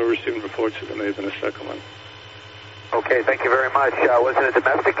 and we're receiving reports that there may have been a second one. Okay, thank you very much. Was it a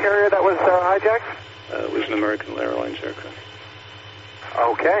domestic carrier that was hijacked? It was an American Airlines aircraft.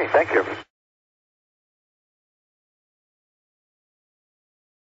 Okay, thank you.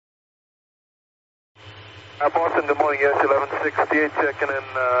 Boston, good morning, yes, 1168, checking in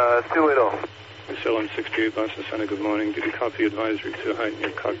 280. It's 1168, Boston Center, good morning. Did you copy advisory to heighten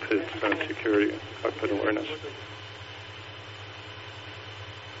your cockpit security, cockpit awareness?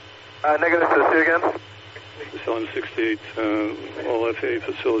 Negative, so say again? It's 1168, all FAA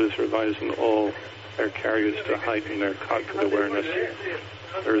facilities are advising all air carriers to heighten their cockpit awareness.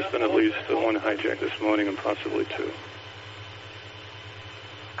 There has been at least one hijack this morning and possibly two.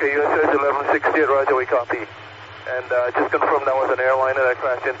 Okay, USS 1168, roger, we copy. And just confirm that was an airliner that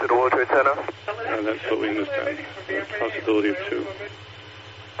crashed into the World Trade Center? That's what we understand. Possibility of two.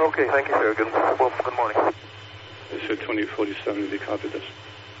 Okay, thank you, sir. Good morning. They said 2047 to be copied this.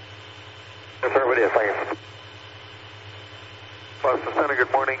 Affirmative, thank you. Boston Center,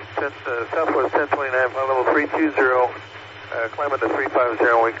 good morning. Southwest 1029, flight level 320, climbing to 350,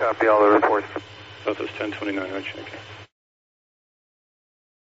 we copy all the reports. Southwest 1029, right, check.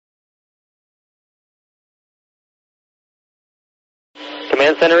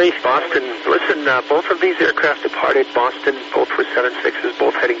 Command Center East. Boston. Listen, both of these aircraft departed Boston. Both were 76s,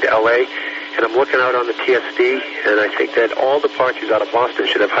 both heading to L.A., and I'm looking out on the TSD, and I think that all departures out of Boston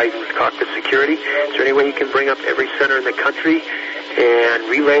should have heightened cockpit security. Is there any way you can bring up every center in the country and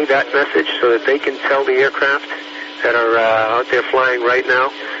relay that message so that they can tell the aircraft that are out there flying right now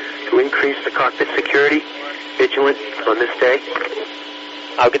to increase the cockpit security, vigilant on this day?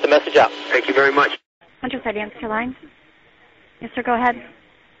 I'll get the message out. Thank you very much. Hunter Side, answer line. Yes, sir, go ahead.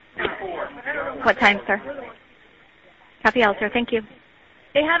 What time, sir? Copy all, sir. Thank you.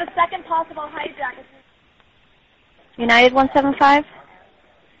 They have a second possible hijack. United 175?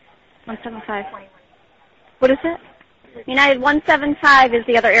 175. What is it? United 175 is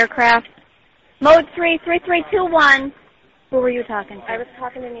the other aircraft. Mode 3, 3321. Who were you talking to? I was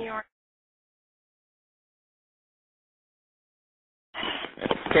talking to New York.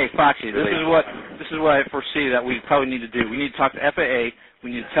 Okay, Foxy, this is what I foresee that we probably need to do. We need to talk to FAA.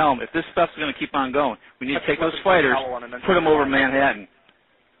 We need to tell them if this stuff's going to keep on going, we need to take those fighters, put them over Manhattan.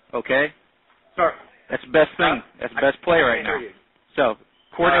 Okay? Sir. That's the best thing. That's the best play right now. So,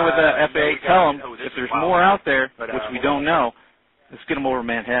 coordinate with the FAA. Tell them if there's more out there, which we don't know, let's get them over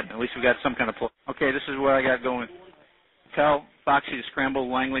Manhattan. At least we got some kind of play. Okay, this is what I got going. Tell Foxy to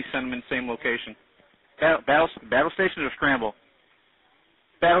scramble Langley, send them in the same location. Battle stations or scramble?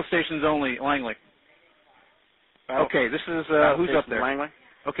 Battle stations only, Langley. Okay, this is, who's up there? Langley.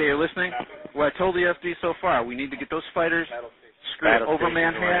 Okay, you're listening? What I told the FD so far, we need to get those fighters over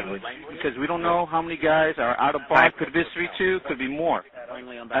Manhattan because we don't know how many guys are out of box. Could be 3-2, could be more.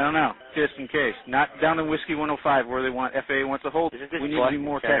 I don't know, just in case. Not down in Whiskey 105 where they want FAA wants to hold. We need to be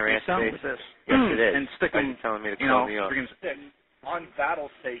more tactical with this. Yes, it is. And stick them, telling me to you know, on battle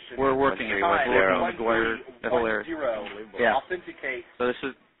station. we're working it. We're working McGuire, the whole area. Yeah. Authenticate. So this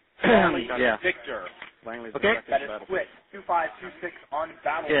is, yeah. Victor. Okay. That is quit. 2526 on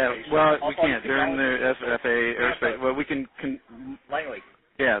battle Yeah, station. well, we can't. They're in the FAA airspace. Well, we can Langley.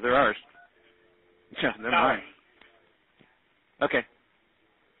 yeah, they're ours. Yeah, they're mine. Okay.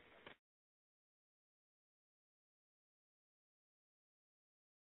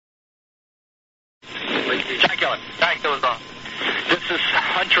 Jack Ellen, back those on. This is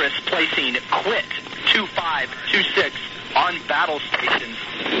Huntress placing quit 2526 on battle stations.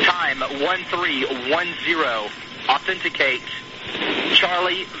 Time 1310. Authenticate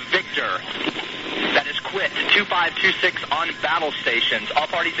Charlie Victor. That is quit 2526 on battle stations. All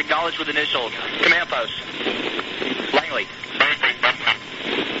parties acknowledged with initials. Command post. Langley.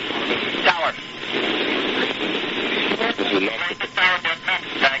 Tower.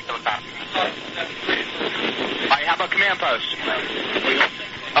 Alright, how about command post?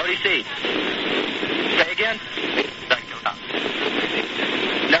 ODC. Say again?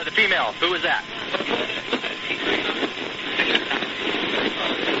 No, the female. Who is that?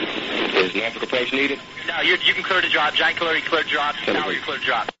 Is nautical approach needed? No, you can clear to drop. Giant clear to drop. Tower, you clear to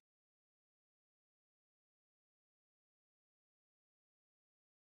drop.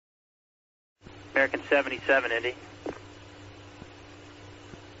 American 77, Indy.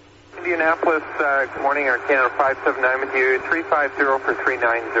 Indianapolis, good morning, Air Canada 579 with you, 350 for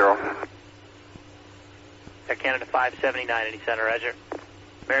 390. Air Canada 579, Indy Center, Roger.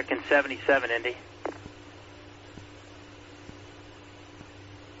 American 77, Indy.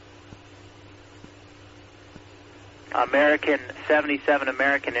 American 77,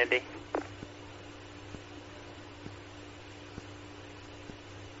 American, Indy.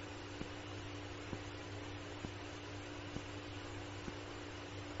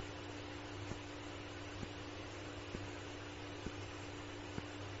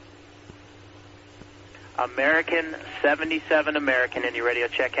 American 77, American, Indy radio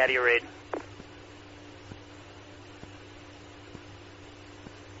check. How do you read?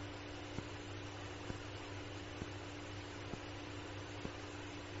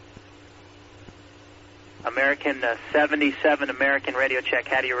 American 77, American radio check.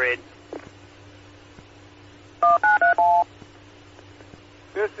 How do you read?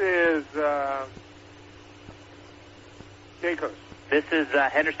 This is Jacobs. This is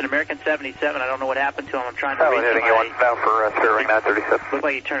Henderson, American 77. I don't know what happened to him. I'm trying to read heading you now for Sterling 937. Looked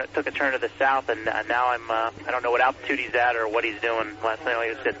like he took a turn to the south, and now I don't know what altitude he's at or what he's doing. Last night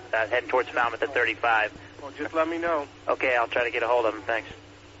he was heading towards Falmouth at 35. Well, just let me know. Okay, I'll try to get a hold of him. Thanks.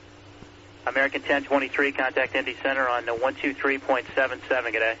 American 1023, contact Indy Center on 123.77.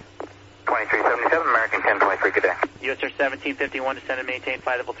 Good day. 2377, American 1023, good day. US Air 1751, descend and maintain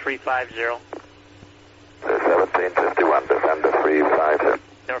flight level 350. 1751, descend to 350.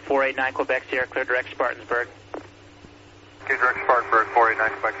 Number 489, Quebec Sierra, clear direct Spartansburg. Okay, direct Spartanburg, 489,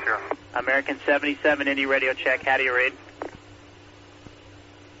 Quebec Sierra. American 77, Indy radio check. How do you read?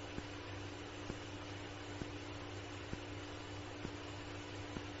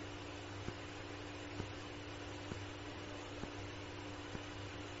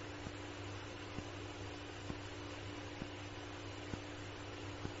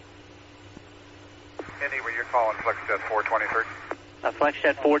 Indy, were you calling FlexJet 423?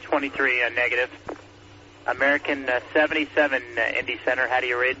 FlexJet 423, negative. American 77, Indy Center, how do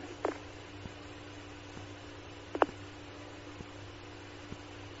you read?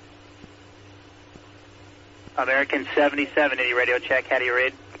 American 77, Indy radio check, how do you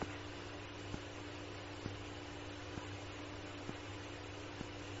read?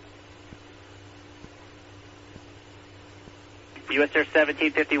 US Air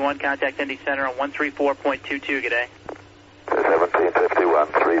 1751, contact Indy Center on 134.22, good day. 1751,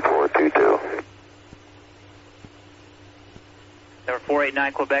 3422. Number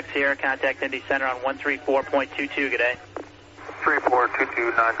 489, Quebec Sierra, contact Indy Center on 134.22, good day.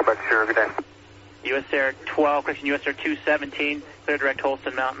 34229, Quebec Sierra, good day. US Air 12, correction, US Air 217, clear direct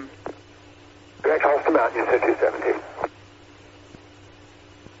Holston Mountain. Direct Holston Mountain, US Air 217.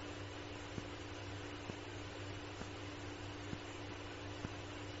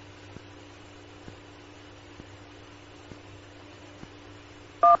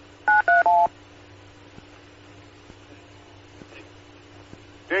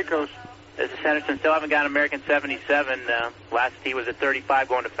 Coast. This is Henderson. Still haven't got American 77. Last he was at 35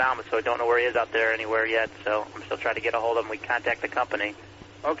 going to Falmouth, so I don't know where he is out there anywhere yet. So I'm still trying to get a hold of him. We contact the company.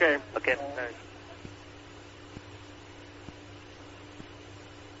 Okay. Okay.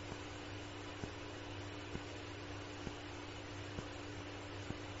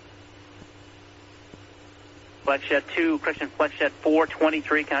 FlexJet 2, correction, FlexJet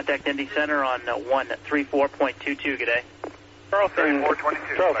 423, contact Indy Center on 134.22, good day. Charleston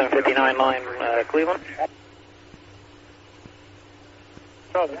 59 line, Cleveland.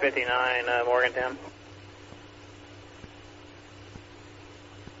 Charleston 59, Morgantown.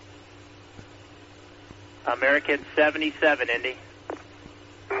 American 77, Indy.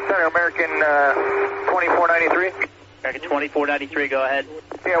 Center, American 2493. American 2493, go ahead.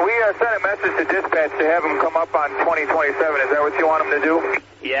 Yeah, we sent a message to dispatch to have them come up on 2027. Is that what you want them to do?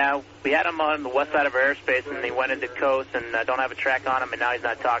 Yeah, we had him on the west side of our airspace, and he went into coast, and don't have a track on him, and now he's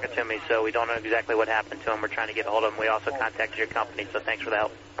not talking to me, so we don't know exactly what happened to him. We're trying to get a hold of him. We also contacted your company, so thanks for the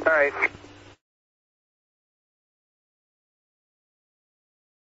help. All right.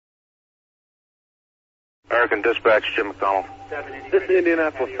 American Dispatch, Jim McDonald. This is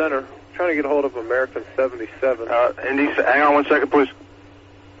Indianapolis Center. Trying to get a hold of American 77. Indy, hang on 1 second, please.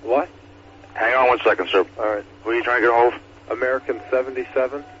 What? Hang on 1 second, sir. All right. Who are you trying to get a hold of? American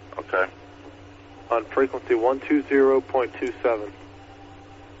 77. Okay. On frequency 120.27.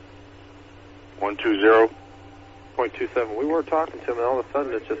 120.27. We were talking to him, and all of a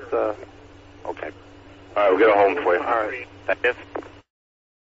sudden it's just, Okay. All right, we'll get a hold of him for you. All right. Thank you.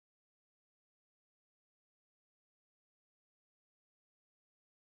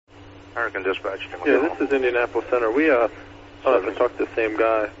 American Dispatch, Jim Yeah, McDonald. this is Indianapolis Center. We, I don't know if I talked to the same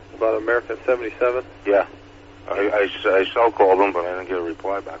guy about American 77. Yeah. I called him, but I didn't get a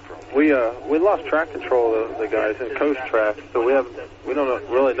reply back from him. We lost track control of the guys in coast track, so we don't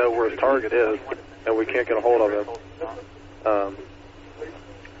really know where his target is, and we can't get a hold of him.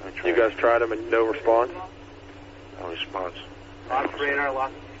 You guys tried him and no response? No response. Lost radar,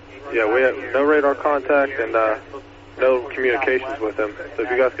 lost. Yeah, we have no radar contact and no communications with him. So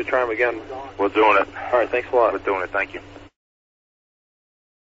if you guys could try him again. We're doing it. All right, thanks a lot. We're doing it. Thank you.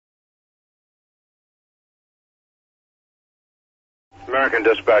 American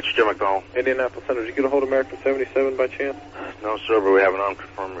Dispatch, Jim McDonald. Indianapolis Center, did you get a hold of American 77 by chance? No, sir, but we have an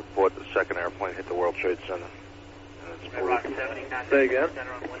unconfirmed report that the second airplane hit the World Trade Center. Say again?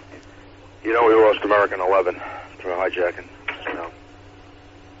 You know, we lost American 11 to a hijacking. You know,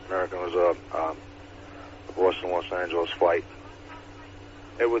 American was a Boston-Los Angeles flight.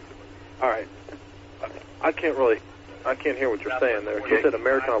 It was, all right. I can't hear what you're saying there. You said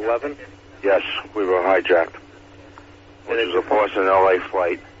American 11? Yes, we were hijacked, which is a Boston-LA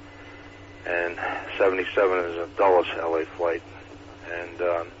flight, and 77 is a Dulles-LA flight, and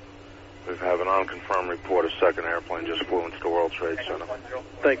we have an unconfirmed report a second airplane just flew into the World Trade Center.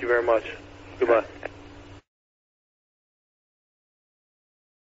 Thank you very much. Goodbye.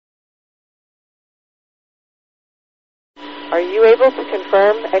 Are you able to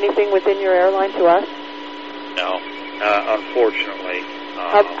confirm anything within your airline to us? No, unfortunately.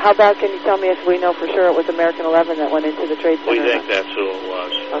 How about, can you tell me if we know for sure it was American 11 that went into the Trade Center? We think that's who it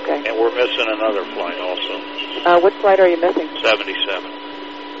was. Okay. And we're missing another flight also. What flight are you missing? 77.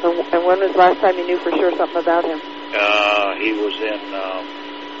 And when was the last time you knew for sure something about him? He was in,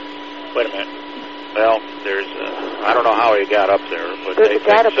 wait a minute. Well, there's, I don't know how he got up there, but they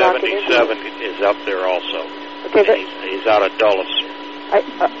think 77 is up there also. Okay, he's out of Dulles.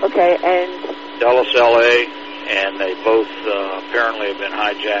 Okay, and... Dulles, L.A., and they both apparently have been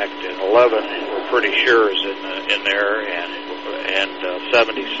hijacked. And 11, we're pretty sure, is in there, and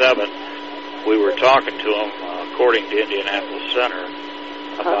 77. We were talking to them, according to Indianapolis Center,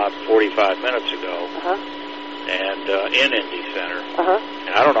 about 45 minutes ago, and in Indy Center.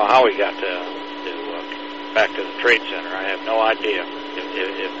 And I don't know how we got back to the Trade Center. I have no idea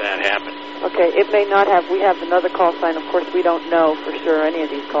if that happened. Okay, it may not have. We have another call sign. Of course, we don't know for sure any of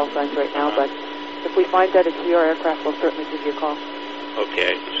these call signs right now, but if we find that it's your aircraft, we'll certainly give you a call.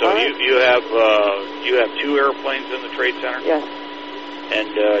 Okay, so you have 2 airplanes in the Trade Center? Yes.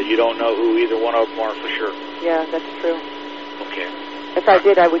 And you don't know who either one of them are for sure? Yeah, that's true. Okay. If I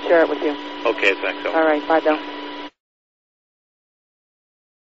did, I would share it with you. Okay, thanks. All right, bye, Bill.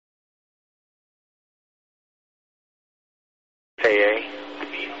 FAA.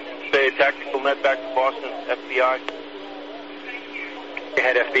 FAA Tactical Net back to Boston, FBI.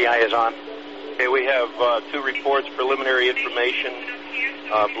 Head FBI is on. Okay, we have 2 reports, preliminary information,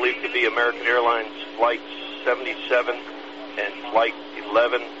 believed to be American Airlines Flight 77 and Flight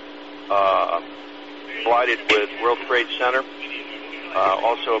 11 collided with World Trade Center.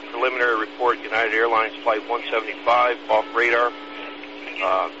 Also a preliminary report, United Airlines Flight 175 off radar.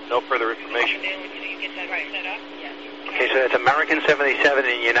 No further information. Okay, so that's American 77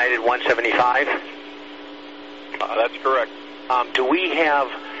 and United 175? That's correct. Do we have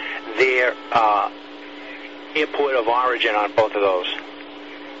their input of origin on both of those?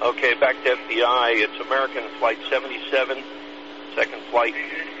 Okay, back to FBI. It's American Flight 77. Second flight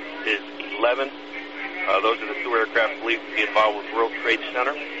is 11. Those are the 2 aircraft believed to be involved with World Trade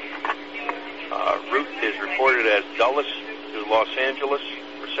Center. Route is reported as Dulles to Los Angeles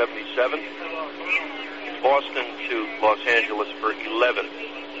for 77. Boston to Los Angeles for 11.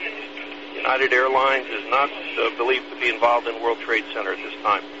 United Airlines is not believed to be involved in World Trade Center at this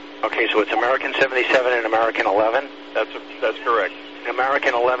time. Okay, so it's American 77 and American 11? That's correct.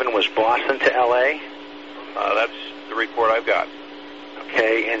 American 11 was Boston to L.A.? That's the report I've got.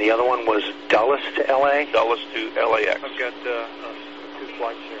 Okay, and the other one was Dulles to L.A.? Dulles to LAX. I've got 2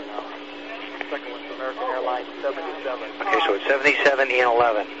 flights here now. Second one's American Airlines 77. Okay, so it's 77 and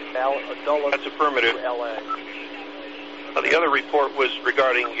 11. That's affirmative. LA. The other report was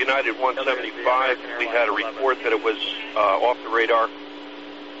regarding United 175. We had a report that it was off the radar.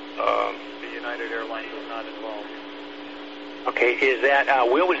 The United Airlines was not involved. Okay, is that,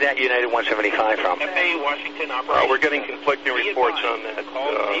 where was that United 175 from? FAA Washington Operations. We're getting conflicting reports on that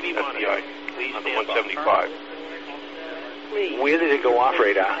FBI, on the 175. Where did it go off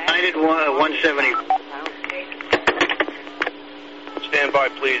radar? United 170. Stand by,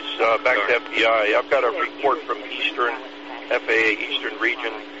 please. Back to FBI. I've got a report from FAA Eastern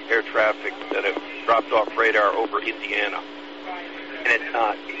Region air traffic that have dropped off radar over Indiana. And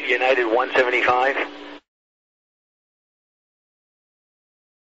it's United 175?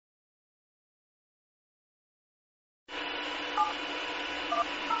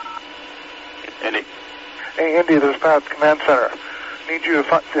 Andy. Hey, Indy, this is Pat, Command Center. Need you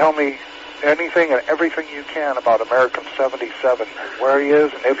to tell me anything and everything you can about American 77, where he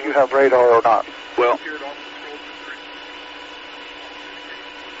is, and if you have radar or not. Well,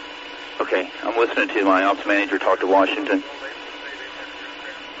 okay, I'm listening to my ops manager talk to Washington.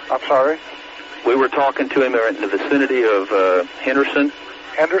 I'm sorry? We were talking to him in the vicinity of Henderson.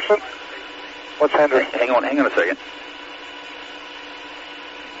 Henderson? What's Henderson? Hang on a second.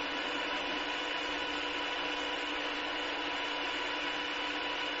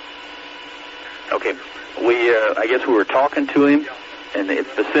 Okay, I guess we were talking to him in the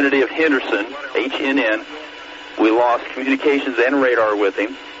vicinity of Henderson, HNN. We lost communications and radar with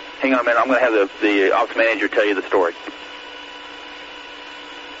him. Hang on a minute, I'm going to have the ops manager tell you the story.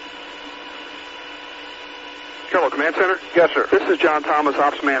 Hello, Command Center? Yes, sir. This is John Thomas,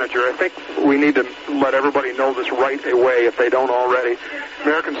 Ops Manager. I think we need to let everybody know this right away if they don't already.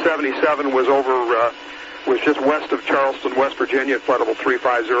 American 77 was was just west of Charleston, West Virginia at flight level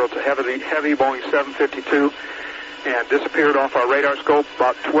 350. It's a heavy Boeing 752 and disappeared off our radar scope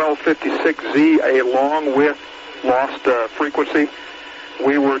about 1256Z, a long with lost frequency.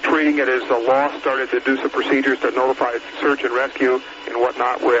 We were treating it as a loss, started to do some procedures to notify search and rescue and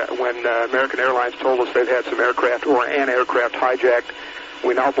whatnot when American Airlines told us they'd had some aircraft or an aircraft hijacked.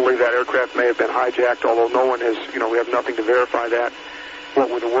 We now believe that aircraft may have been hijacked, although no one has, we have nothing to verify that. What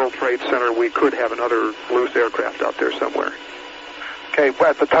with the World Trade Center, we could have another loose aircraft out there somewhere. Okay,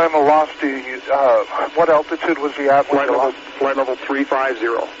 at the time of loss, what altitude was he at? Flight level 350.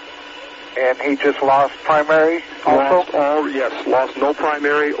 And he just lost primary also? Lost no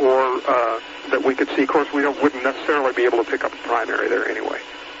primary or that we could see. Of course, we wouldn't necessarily be able to pick up a primary there anyway.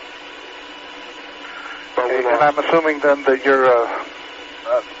 But we and lost. I'm assuming then that you're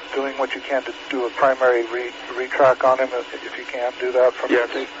doing what you can to do a primary retrack on him, if you can do that from yes.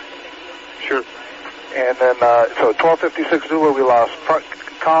 the Sure. And then, so 1256 Zulu, we lost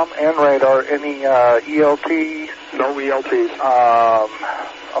comm and radar. Any ELT? No ELTs.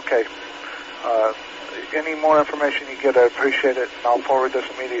 Okay. Any more information you get, I appreciate it, and I'll forward this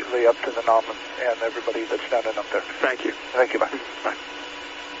immediately up to the NOM and everybody that's standing up there. Thank you. Thank you, bye. Bye.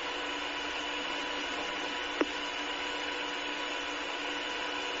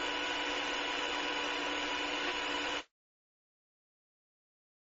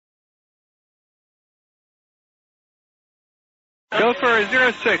 Go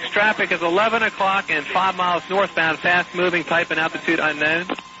for 06. Traffic is 11 o'clock and 5 miles northbound, fast moving, type and altitude unknown.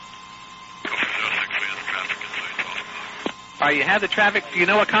 All right, you have the traffic. Do you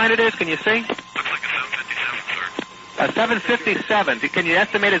know what kind it is? Can you see? Looks like a 757, sir. A 757. Can you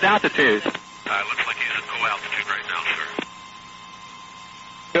estimate his altitude? Looks like he's at low altitude right now, sir.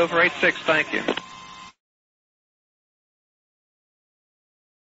 Go for 86. Thank you.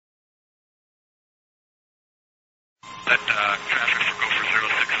 That traffic for Gopher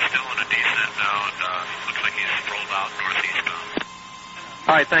 06 is still in a descent now, and looks like he's rolled out northeastbound.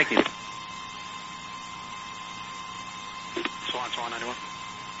 All right, thank you. Swan 91.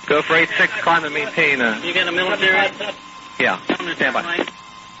 Go for 86, climb and maintain. You got a military? Yeah, stand by.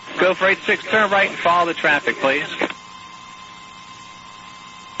 Go for 86, turn right and follow the traffic, please.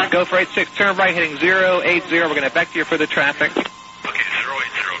 Go for 86, turn right, heading 080. We're going to vector you for the traffic. Okay, 080,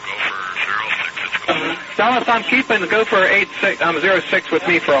 go for 06. It's Dallas, I'm keeping go for 86, 06 with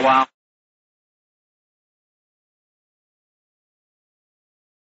me for a while.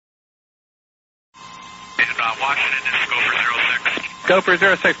 Washington, this is Go Gopher 06.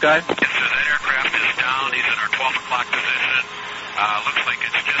 for 06, guys. Yes, sir, that aircraft is down. He's in our 12 o'clock position. Looks like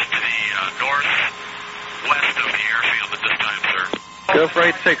it's just to the northwest of the airfield at this time, sir. Go for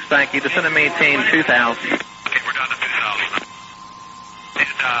 86, thank you. Descend and maintain 2,000. Okay, we're down to 2,000. And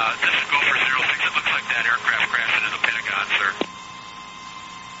this is Gopher 06. It looks like that aircraft crashed into the Pentagon, sir.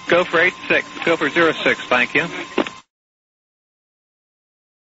 Go for 86. Go for 06, thank you.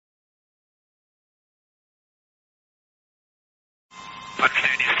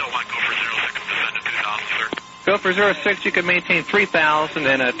 Understand you still want Gopher 06 to descend to 2,000, sir. Go for 06, you can maintain 3,000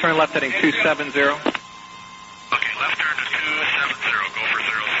 and turn left heading 270. Okay, left turn to 270, Gopher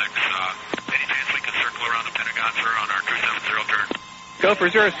 06. Any chance we can circle around the Pentagon, sir, on our 270 turn? Go for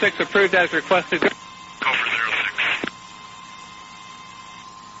 06, approved as requested. Gopher 06.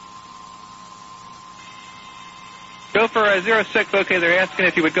 Go for 06, okay, they're asking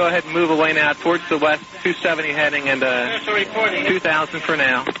if you would go ahead and move away now towards the west, 270 heading, and 2,000 for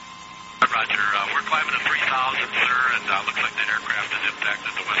now. Roger, we're climbing to 3,000, sir, and looks like that aircraft has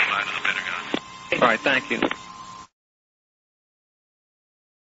impacted the west side of the Pentagon. All right, thank you.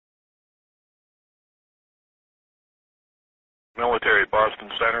 Military, Boston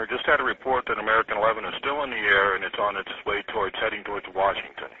Center. Just had a report that American 11 is still in the air and it's on its way heading towards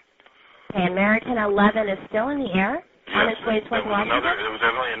Washington. Okay, American 11 is still in the air? On its way towards Washington? There was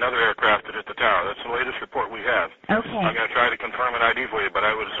evidently another aircraft that hit the tower. That's the latest report we have. Okay. I'm going to try to confirm an ID for you, but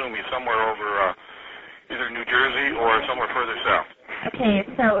I would assume he's somewhere over either New Jersey or somewhere further south. Okay,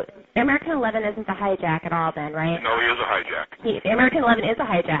 so American 11 isn't the hijack at all then, right? No, he is a hijack. American 11 is a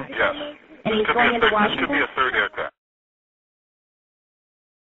hijack? Yes. And he's going into Washington? This could be a third aircraft.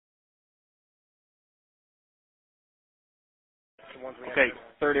 Okay,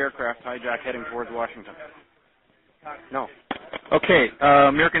 third aircraft hijack heading towards Washington. No. Okay,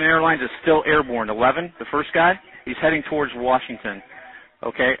 American Airlines is still airborne. 11, the first guy, he's heading towards Washington.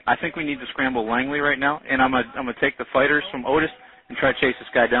 Okay, I think we need to scramble Langley right now, and I'm gonna take the fighters from Otis and try to chase this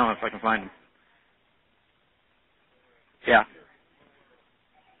guy down if I can find him. Yeah.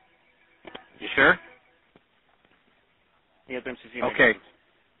 You sure? He has MCC. Okay.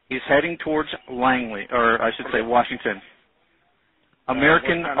 He's heading towards Langley, or I should say Washington.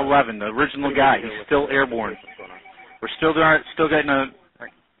 American 11, the original guy, he's still airborne. We're still getting a.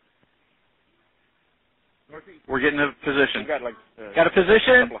 We're getting a position. Got a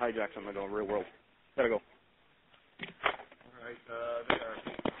position? A couple of hijacks on the go, real world. Gotta go.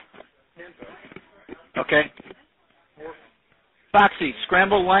 Okay. Foxy,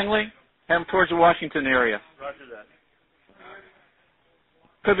 scramble Langley, head him towards the Washington area. Roger that.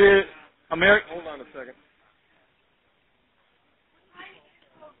 Could be American. Hold on a second.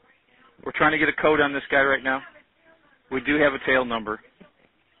 We're trying to get a code on this guy right now. We do have a tail number.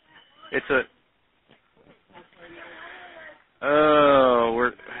 It's a.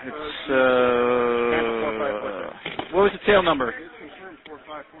 What was the tail number?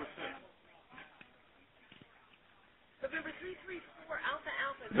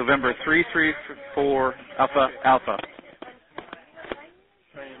 number 334 Alpha.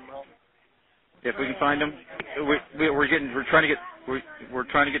 If we can find him, we're trying to get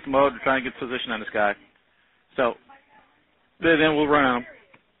the mode. We're trying to get position on this guy. So then we'll run on him.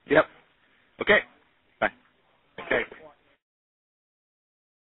 Yep. Okay. Bye. Okay.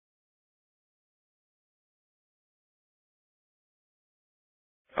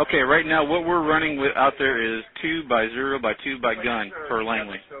 Okay, right now what we're running with out there is 2 by 0 by 2 by gun for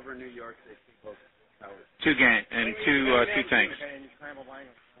Langley. 2 gang and two tanks.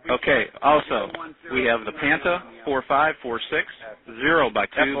 Okay, also we have the Panther 4546 0 by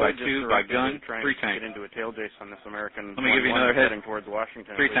 2 by 2 by gun 3 tanks. Get into a tail chase on this American. Let me give you another head. Heading towards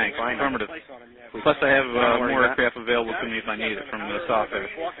Washington. 3 tanks. Affirmative. Plus I have more aircraft available to me if I need it from the south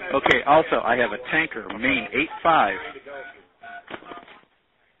area. Okay, also I have a tanker main 85.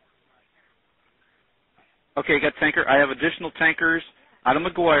 Okay, got tanker. I have additional tankers out of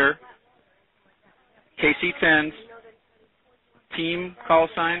McGuire, KC-10s, team call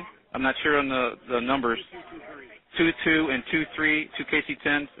sign. I'm not sure on the numbers. 22 and 23, 2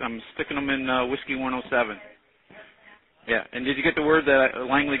 KC-10s. I'm sticking them in Whiskey 107. Yeah, and did you get the word that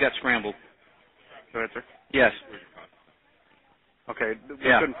Langley got scrambled? Go ahead, sir. Yes. Okay, we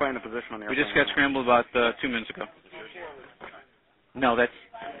couldn't find a position on the airplane. We just got scrambled about 2 minutes ago. No, that's...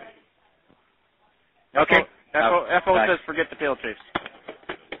 Okay. FO says forget the tail chase.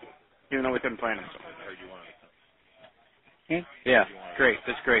 Even though we couldn't plan it. Yeah, great.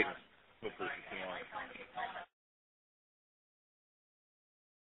 That's great.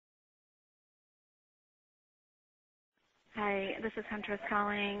 Hi, this is Huntress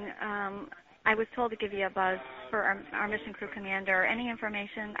calling. I was told to give you a buzz for our mission crew commander. Any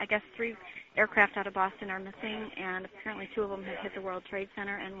information? I guess 3 aircraft out of Boston are missing, and apparently 2 of them have hit the World Trade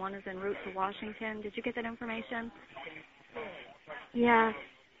Center, and 1 is en route to Washington. Did you get that information? Yes.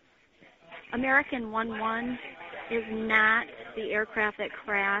 American 11 is not the aircraft that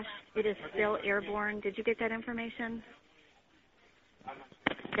crashed. It is still airborne. Did you get that information?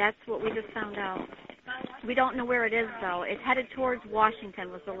 That's what we just found out. We don't know where it is, though. It's headed towards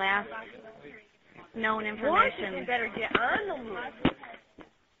Washington was the last known information. Washington better get on the move.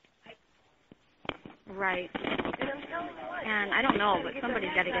 Right. And I don't know, but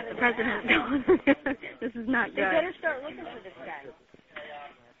somebody's got to get the president going. This is not good. They better start looking for this guy.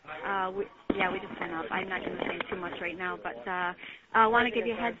 We just went up. I'm not going to say too much right now, but I want to give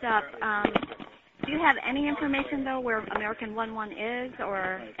you a heads up. Do you have any information, though, where American 11 is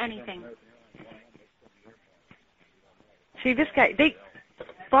or anything? See, this guy,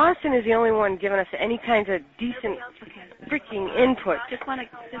 Boston is the only one giving us any kinds of decent freaking input. Just want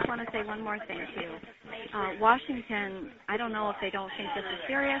to say one more thing, too. Washington, I don't know if they don't think this is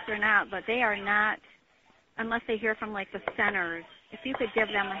serious or not, but they are not, unless they hear from, like, the centers. If you could give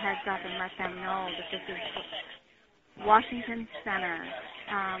them a heads up and let them know that this is Washington Center.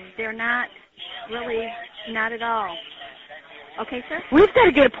 They're not really, not at all. Okay, sir? We've got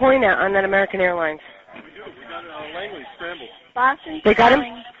to get a point out on that American Airlines. We got Langley scrambled. Boston's they got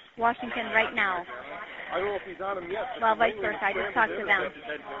calling him? Washington right now. I don't know if he's on him yet. Well, vice versa. I just talked to them.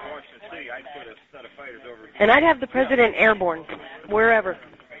 And I'd have the president airborne, wherever.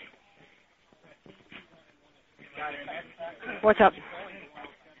 What's up?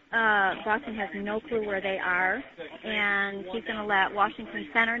 Boston has no clue where they are, and he's going to let Washington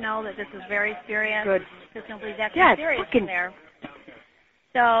Center know that this is very serious. Good. Because nobody's that serious fucking... in there.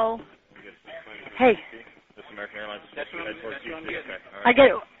 So... Hey. This American Airlines is head towards UC. I get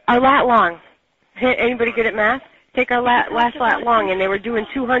our lat long. Anybody good at math? Take our last lat long, and they were doing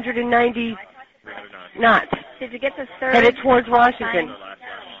 290 knots. Did you get the third? Headed towards Washington.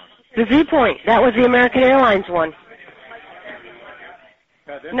 The Z point. That was the American Airlines one.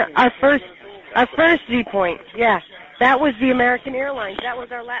 No, our first Z point. Yeah, that was the American Airlines. That was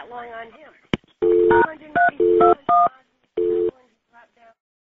our lat long on him.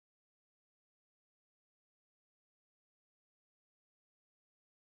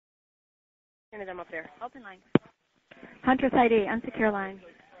 Them up there. Open line. Huntress ID, unsecure line.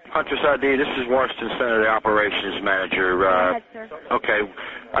 Huntress ID, this is Washington Center, the operations manager. Go ahead, sir. Okay,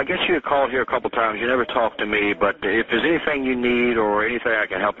 I guess you had called here a couple times. You never talked to me, but if there's anything you need or anything I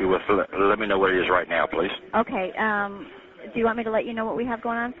can help you with, let me know what it is right now, please. Okay, Do you want me to let you know what we have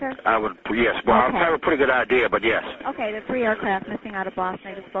going on, sir? I would, yes. Well, Okay. I have a pretty good idea, but yes. Okay, the 3 aircraft missing out of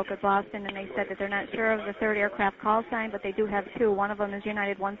Boston. I just spoke with Boston, and they said that they're not sure of the 3rd aircraft call sign, but they do have 2. One of them is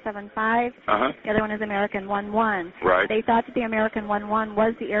United 175. The other one is American 11. Right. They thought that the American 11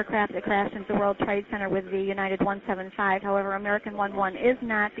 was the aircraft that crashed into the World Trade Center with the United 175. However, American 11 is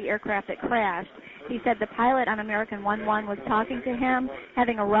not the aircraft that crashed. He said the pilot on American 11 was talking to him,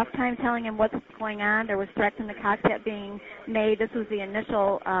 having a rough time telling him what's going on. There was threats in the cockpit being made. This was the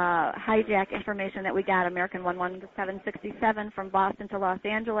initial hijack information that we got, American 11 767 from Boston to Los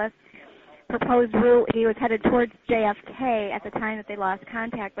Angeles. Proposed route, he was headed towards JFK at the time that they lost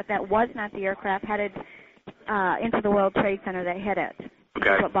contact, but that was not the aircraft headed into the World Trade Center that hit it. Okay.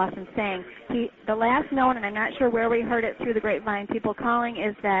 That's what Boston's saying. The last known, and I'm not sure where we heard it through the grapevine, people calling,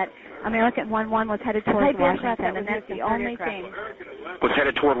 is that American 11 was headed towards Washington, and that's the only thing. Was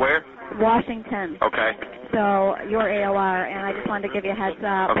headed toward where? Washington. Okay. So your AOR, and I just wanted to give you a heads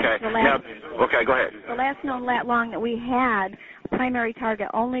up. Okay. Okay, go ahead. The last known lat long that we had, primary target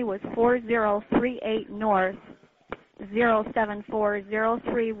only was 4038 north,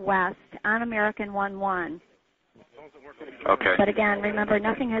 07403 west on American 11. Okay. But again, remember,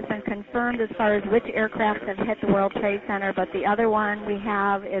 nothing has been confirmed as far as which aircraft have hit the World Trade Center, but the other one we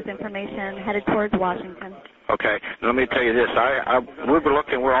have is information headed towards Washington. Okay. Now, let me tell you this. We were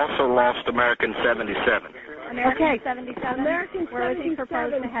looking. We're also lost American 77. American 77? Where was he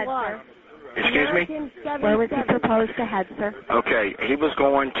proposed to head, sir? Excuse me? Where was he proposed to head, sir? Okay. He was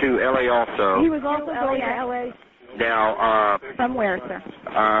going to L.A. also. He was also going to L.A. Now, from where, sir?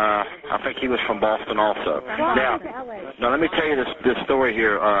 I think he was from Boston also. Now let me tell you this story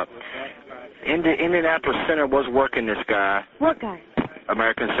here. Indianapolis Center was working this guy. What guy?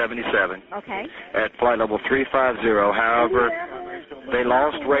 American 77. Okay. At flight level 350. However, they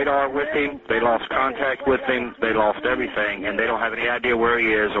lost radar with him. They lost contact with him. They lost everything, and they don't have any idea where he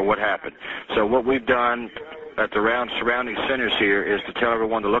is or what happened. So what we've done at the surrounding centers here is to tell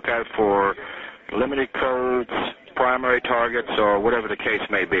everyone to look out for limited codes, primary targets, or whatever the case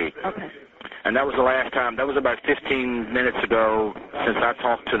may be. Okay. And that was the last time. That was about 15 minutes ago since I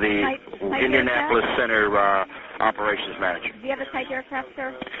talked to the Indianapolis Center operations manager. Do you have a type aircraft,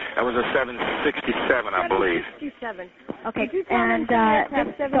 sir? That was a 767, I believe. 767. Okay. And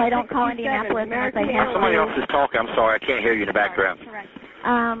just so I don't call Indianapolis unless I have to. Somebody else is talking. I'm sorry. I can't hear you in the background. Correct.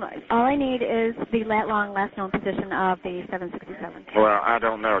 All I need is the last known position of the 767. Well, I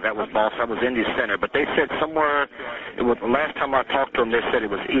don't know. That was That was Indy Center. But they said somewhere, the last time I talked to them, they said it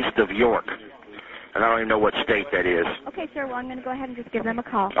was east of York. And I don't even know what state that is. Okay, sir. Well, I'm going to go ahead and just give them a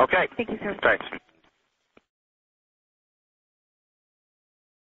call. Okay. Thank you, sir. Thanks.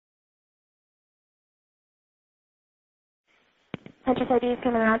 Huntress ID is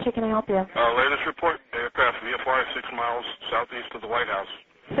coming around. Can I help you? Latest report, aircraft VFR 6 miles southeast of the White House.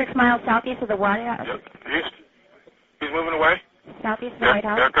 6 miles southeast of the White House? Yep. East. He's moving away? Southeast of the White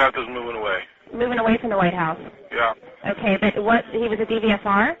House? Aircraft is moving away. Moving away from the White House? Yeah. Okay, but he was a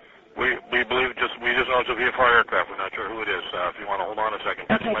DVFR? We believe we just know it's a VFR aircraft. We're not sure who it is. If you want to hold on a second.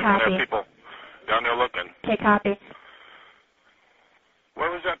 Okay, copy. copy. Have people down there looking. Okay, copy. Where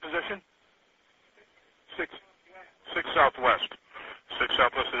was that position? 6 southwest. 6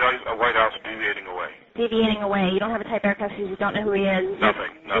 southwest of the White House, deviating away. Deviating away. You don't have a type aircraft, so you don't know who he is.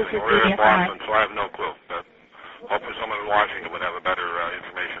 Nothing. We're in Boston, so I have no clue. Hopefully someone in Washington would have a better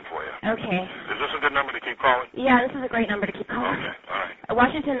information for you. Okay. Is this a good number to keep calling? Yeah, this is a great number to keep calling. Okay, all right.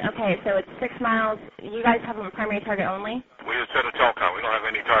 Washington, okay, so it's 6 miles. You guys have a primary target only? We just said a telecom. We don't have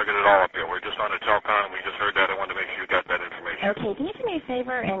any target at all up here. We're just on a telecom. We just heard that. I wanted to make sure you got that information. Okay, can you do me a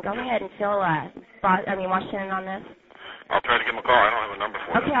favor and go ahead and fill Washington in on this? I'll try to give him a call. I don't have a number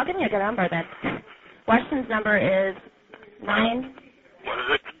for you. Okay, I'll give you a good number then. Washington's number is 9. What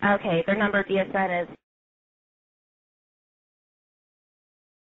is it? Okay, their number DSN is.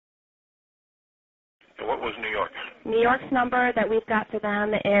 And what was New York's? New York's number that we've got for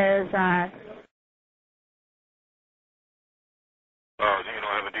them is. Oh, you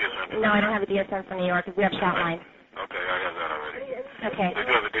don't have a DSN? No, I don't have a DSN for New York. We have Shoutline. Okay, I have that already. Okay. They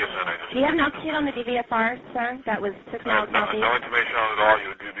do have a DSN. Do you have an altitude on the DVFR, sir? That was 6 miles southeast? No information on it at all.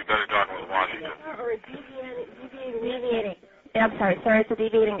 You'd be better talking with Washington. Or a deviating. Yeah, I'm sorry, sir. It's a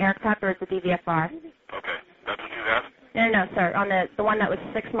deviating aircraft or it's a DVFR? Okay. That's what you have? No, sir. On the one that was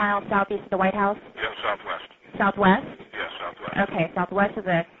 6 miles southeast of the White House? Yeah, southwest. Southwest? Yes, southwest. Okay, southwest of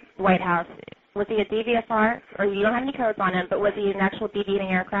the White House. Was he a DVFR? Or you don't have any codes on him, but was he an actual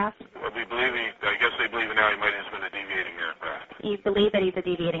deviating aircraft? Well, I guess they believe now he might have been a deviating aircraft. You believe that he's a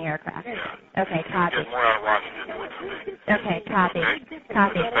deviating aircraft? Yeah. Okay, copy. Get more out of Washington than what from me. Okay, copy. Okay?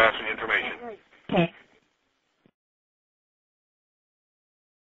 Copy. Just passing information. Okay.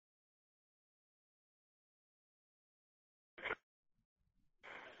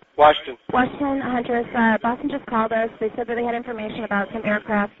 Washington. Washington, Huntress, Boston just called us. They said that they had information about some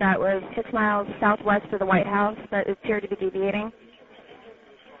aircraft that was 6 miles southwest of the White House that appeared to be deviating.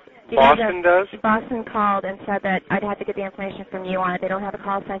 Boston does? Boston called and said that I'd have to get the information from you on it. They don't have a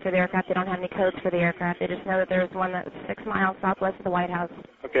call sign for the aircraft. They don't have any codes for the aircraft. They just know that there's one that's 6 miles southwest of the White House.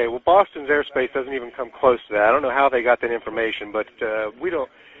 Okay, well, Boston's airspace doesn't even come close to that. I don't know how they got that information, but we don't...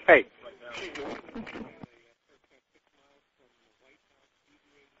 Hey.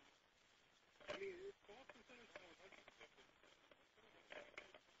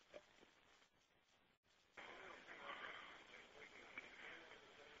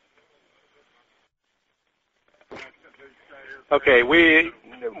 Okay, we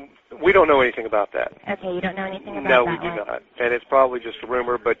don't know anything about that. Okay, you don't know anything about that? No, we do not. And it's probably just a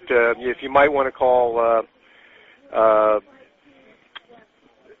rumor, but if you might want to call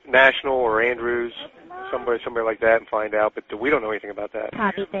National or Andrews, somebody like that, and find out, but we don't know anything about that.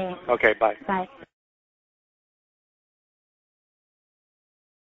 Copy, thanks. Okay, bye. Bye.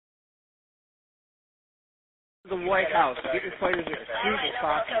 The White House. Get your fighters as soon as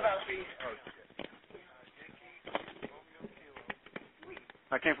possible.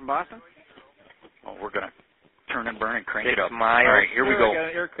 I came from Boston? Oh, we're going to turn and burn and crank it up. All right, here we go.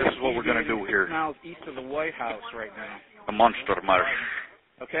 This is what we're going to do 6 here. miles east of the White House right now. A monster march.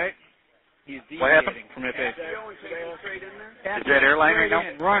 Okay? He's What happened? from FAA. Is that airline right now?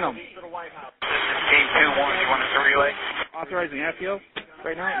 Run him. Team 2-1, you want to relay? Authorizing FPO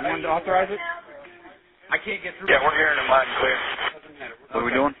right now. You wanted to authorize it? I can't get through. Yeah, we're hearing it loud and clear. What are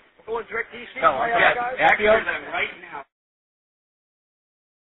we doing? Going direct DC. No, yeah, FPO right now.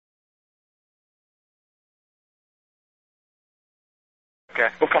 Okay.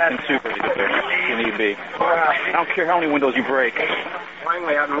 Go fucking super if you need be. I don't care how many windows you break.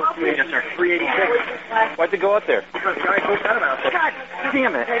 Finally, I'm yes, sir. 386. Why'd they go out there? Because the guy pushed out about it. God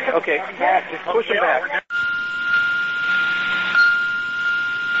damn it. Okay. Push him back.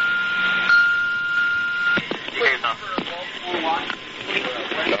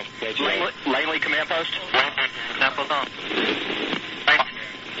 Langley Command Post.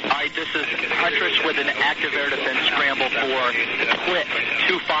 Alright, this is Huntress with an active air defense scramble for quit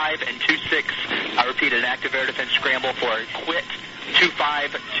 25 and 26. I repeat, an active air defense scramble for quit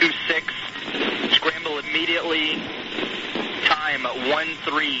 2526. Scramble immediately. Time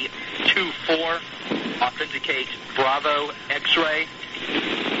 1324. Authenticate Bravo X-ray.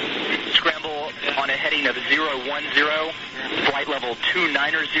 Scramble on a heading of 010. Flight level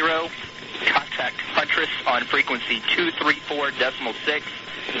 290. Contact Huntress on frequency 234.6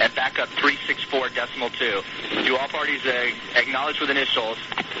 and backup 364.2. Do all parties acknowledge with initials.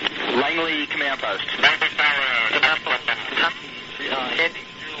 Langley Command Post. Langley heading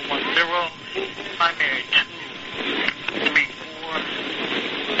 010, primary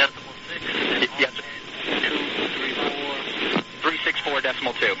 234.6. Yes, sir.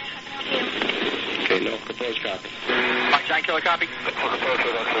 364.2. Okay, no proposed copy. Mike Giant Killer copy.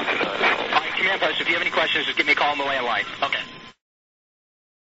 Alright, Command Post, if you have any questions, just give me a call on the landline. Okay.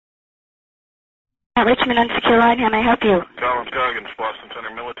 At Richmond Unsecure Line, how may I help you? Colin Scoggins, Boston Center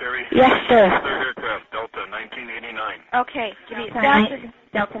Military. Yes, sir. Third aircraft, Delta 1989. Okay, give me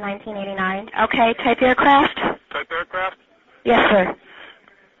Delta 1989. Okay, type aircraft? Type aircraft? Yes, sir.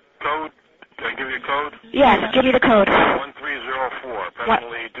 Code? Can I give you a code? Yes, give me the code. 1304,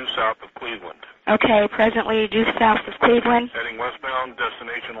 presently due south of Cleveland. Okay, presently due south of Cleveland. Heading westbound,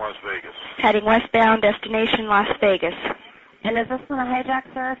 destination Las Vegas. Heading westbound, destination Las Vegas. And is this one a hijack,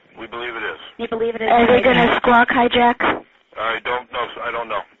 sir? We believe it is. You believe it is? Are they going to squawk hijack? I don't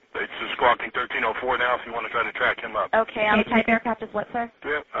know. It's just squawking 1304 now if you want to try to track him up. Okay, type aircraft is what, sir?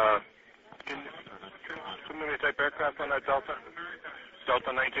 Yeah, somebody type aircraft on that Delta?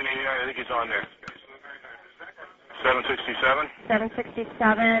 Delta 1989, I think he's on there. 767?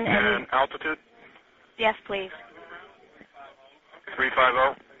 767. And altitude? Yes, please.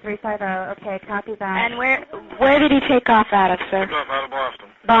 350? 350, okay, copy that. And where did he take off out of, sir? Took off out of Boston.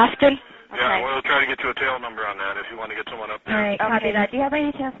 Boston? Yeah, Okay. we'll try to get you a tail number on that if you want to get someone up there. All right, copy that. Do you have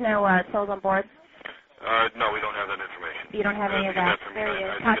any chance to know souls on board? No, we don't have that information. You don't have any of that? There he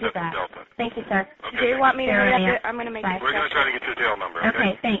is. Copy that. Thank you, sir. Okay, Do you want me to hurry up? I'm going to make Bye. it. We're going to try to get you a tail number, okay?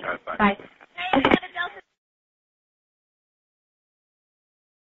 Okay, thanks. All right, bye.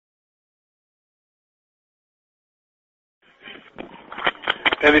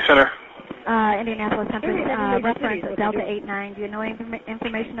 Navy Center. Indianapolis Huntress, reference Delta 89. Do you know any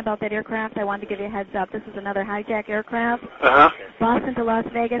information about that aircraft? I wanted to give you a heads up. This is another hijack aircraft. Boston to Las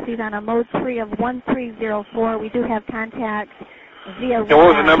Vegas. He's on a mode 3 of 1304. We do have contact via And what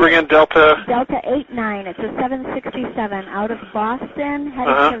was the number again? Delta? Delta 89. It's a 767 out of Boston,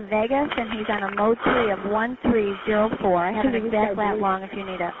 heading to Vegas, and he's on a mode 3 of 1304. I have an exact lat long if you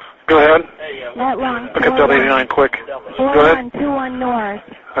need it. Go ahead. Lat long. Look at Delta 89 quick. Go ahead. 4121 north,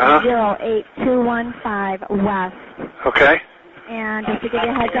 08215 west. Okay. And just to give you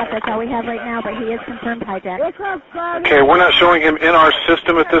a heads up, that's all we have right now, but he is confirmed hijack. Okay, we're not showing him in our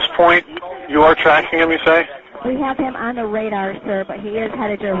system at this point. You are tracking him, you say? We have him on the radar, sir, but he is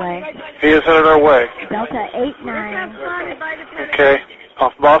headed your way. He is headed our way. Delta 89. Okay.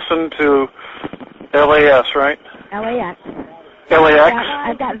 Off Boston to LAS, right? LAX. LAX?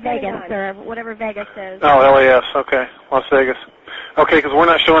 I've got Vegas, sir, whatever Vegas is. Oh, LAS, okay. Las Vegas. Okay, because we're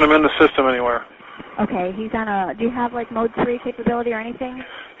not showing him in the system anywhere. Okay, he's on a, do you have like mode 3 capability or anything?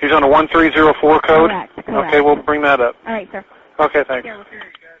 He's on a 1304 code? Correct. Okay, we'll bring that up. All right, sir. Okay, thanks.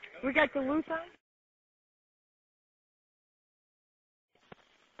 We got Duluth on?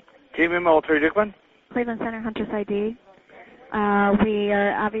 Team in Military Dickman. Cleveland Center, Hunter's ID. We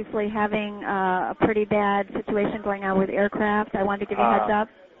are obviously having a pretty bad situation going on with aircraft. I wanted to give you a heads up.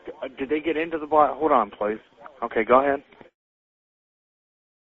 Did they get into the block? Hold on, please. Okay, go ahead.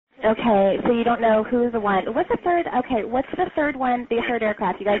 Okay, so you don't know who's the one. What's the third? Okay, what's the third one? The third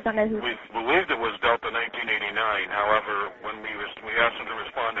aircraft. You guys don't know who. We believed it was Delta 1989. However, when we asked him to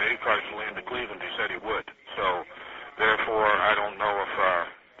respond to ACARS to land to Cleveland, he said he would. So, therefore, I don't know if.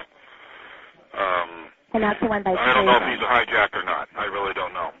 And that's the one by. I don't know if he's a hijack or not. I really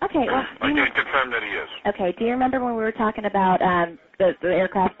don't know. Okay, well. I can confirm that he is. Okay, do you remember when we were talking about the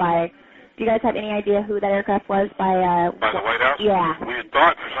aircraft by? Do you guys have any idea who that aircraft was by the White House? Yeah. We had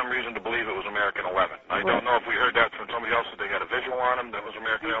thought for some reason to believe it was American 11. I don't know if we heard that from somebody else that they got a visual on him that was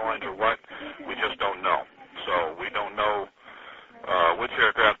American Airlines or what. We just don't know. So we don't know which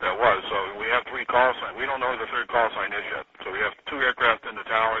aircraft that was. So we have 3 call signs. We don't know who the third call sign is yet. So we have 2 aircraft in the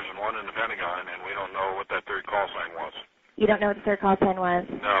towers and 1 in the Pentagon, and we don't know what that third call sign was. You don't know what the third call sign was?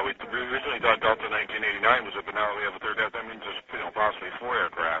 No, we originally thought Delta 1989 was it, but now we have a third aircraft. That means there's possibly 4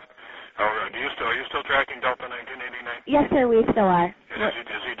 aircraft. However, are you still tracking Delta 1989? Yes, sir, we still are.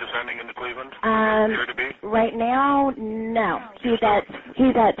 Is he descending into Cleveland? Appear to be? Right now, no. He's at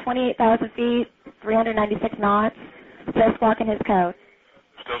 28,000 feet, 396 knots, still squawking his code.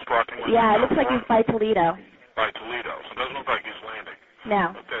 Still squawking? Yeah, it looks like he's by Toledo. By Toledo, so it doesn't look like he's landing.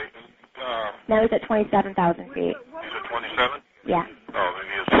 No. Okay. No, he's at 27,000 feet. He's at 27? Yeah. Oh, then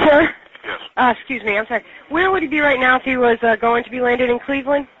he is. Sir? Yes. Excuse me, I'm sorry. Where would he be right now if he was going to be landed in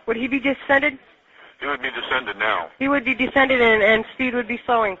Cleveland? Would he be descended? He would be descended now. He would be descended and speed would be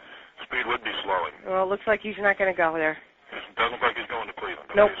slowing. Speed would be slowing. Well, it looks like he's not going to go there. It doesn't look like he's going to Cleveland.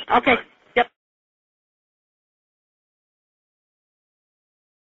 Nope. Okay. Yep.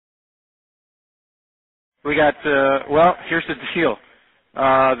 We got, well, here's the deal.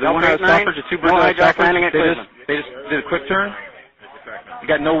 The one I was offered to 2 birds they just did a quick turn. You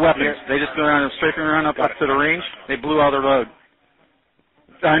got no weapons. They just go around and strafing around up to the range. They blew all their load.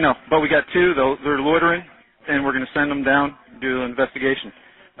 I know, but we got 2, though. They're loitering, and we're going to send them down, do an investigation.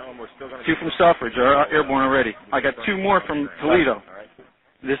 2 from Selfridge are airborne already. I got 2 more from Toledo.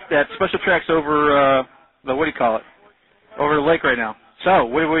 That special track's over over the lake right now. So,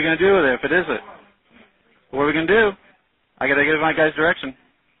 what are we going to do with it if it isn't? What are we going to do? I got to give my guys direction.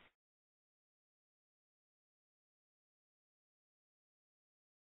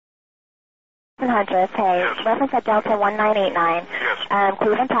 Huntress, hey, reference at Delta 1989. Yes.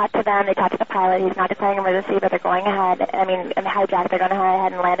 Cleveland talked to them. They talked to the pilot. He's not declaring emergency, but they're going ahead. In the hijack, they're going to go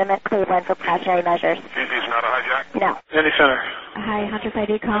ahead and land him at Cleveland for precautionary measures. He's not a hijack? No. Any center. Hi, Huntress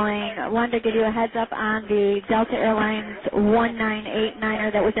ID calling. I wanted to give you a heads up on the Delta Airlines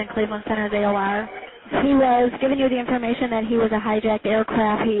 1989er that was in Cleveland Center, the OR. He was giving you the information that he was a hijacked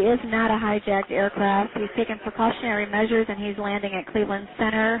aircraft. He is not a hijacked aircraft. He's taken precautionary measures, and he's landing at Cleveland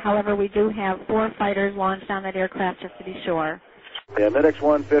Center. However, we do have 4 fighters launched on that aircraft, just to be sure. Yeah, MedX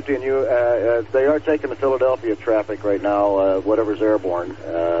 150 and you, they are taking the Philadelphia traffic right now, whatever's airborne,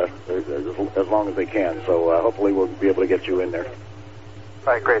 as long as they can. So hopefully we'll be able to get you in there.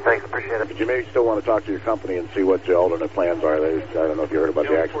 All right, great, thanks, appreciate it. But you may still want to talk to your company and see what the alternate plans are. I don't know if you heard about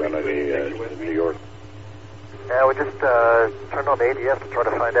the accident in New York. Yeah, we just turned on the ADS to try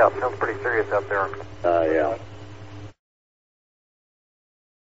to find out. Sounds pretty serious out there. Yeah.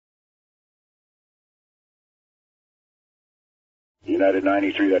 United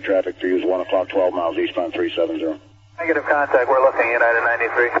 93, that traffic for you is 1 o'clock, 12 miles eastbound 370. Negative contact, we're looking United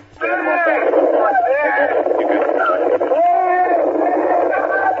 93.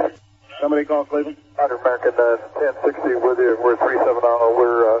 Somebody call Cleveland? Under American 1060 with you. We're 37 on.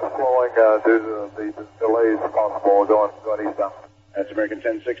 We're slowing due to the delays possible going eastbound. That's American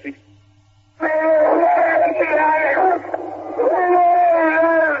 1060.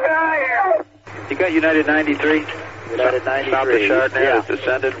 You got United 93? United 93. South of Chardonnay has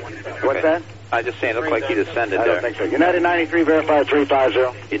descended. What's that? I just saying, it looked like he descended I there. don't think so. United 93, verified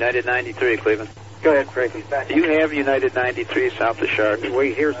 350. United 93, Cleveland. Go ahead, Frankie. Do you have United 93 south of Chardonnay?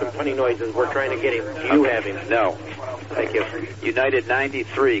 We hear some funny noises. We're trying to get him. Do you have him? No. Thank you. United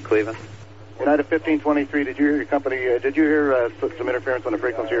 93, Cleveland. United 1523, did you hear your company, did you hear some interference on the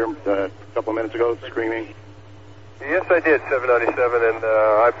frequency here a couple of minutes ago, screaming? Yes, I did, 797, and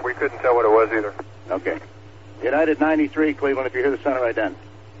we couldn't tell what it was either. Okay. United 93, Cleveland, if you hear the center ident.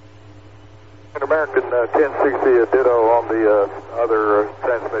 An American 1060, a ditto on the other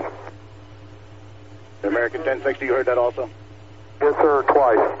transmission. The American 1060, you heard that also? Yes, sir,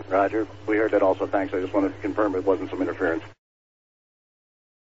 twice. Roger. We heard that also. Thanks. I just wanted to confirm it wasn't some interference.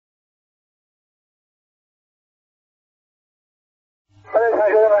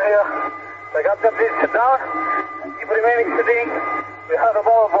 I got them please sit down. Keep remaining sitting. We have a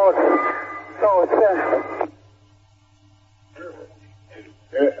ball board. So it's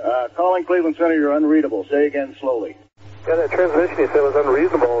calling Cleveland Center, you're unreadable. Say again slowly. Yeah, that transmission you said was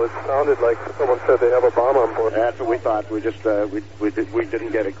unreasonable. It sounded like someone said they have a bomb on board. That's what we thought. We just we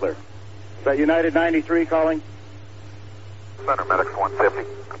didn't get it clear. Is that United 93 calling? Center Medics 150.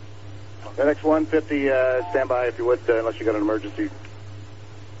 Medics 150, stand by if you would, unless you got an emergency.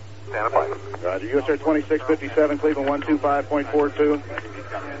 Stand by. Roger. US Air 2657, Cleveland 125.42.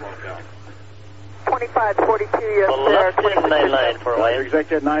 2542, yes, sir.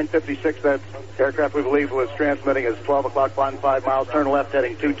 Executive 956, that aircraft we believe was transmitting is 12 o'clock, 5 miles. Turn left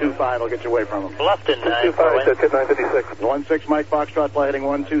heading 225. I'll get you away from them. Left in 225, executive 956. 16 Mike Foxtrot, fly heading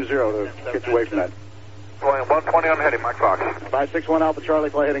 120 to get you away from that. Flying 120 on heading, Mike Fox. 561 Alpha Charlie,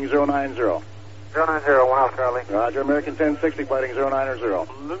 fly heading 090. 090, 1 Alpha Charlie. Roger, American 1060, flight heading 090.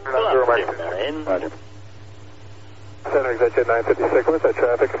 090, Roger. Center executive 956, what's that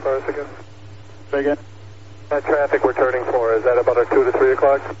traffic as far as again? Say again? That traffic we're turning for, is that about our 2 to 3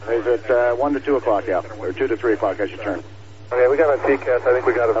 o'clock? Is it 1 to 2 o'clock, yeah, or 2 to 3 o'clock as you turn. Okay, we got him on TCAS, I think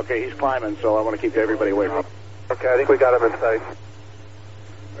we got him. Okay, he's climbing, so I want to keep everybody away from him. Okay, I think we got him in sight.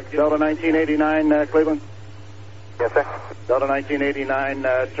 Delta 1989, Cleveland? Yes, sir. Delta 1989,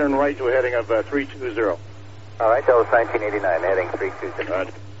 turn right to a heading of 320. All right, Delta 1989, heading 320.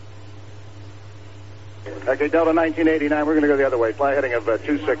 Roger. Okay, Delta 1989, we're going to go the other way. Fly heading of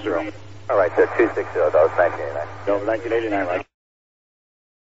 260. All right, 260, Delta 1989. Delta 1989, right.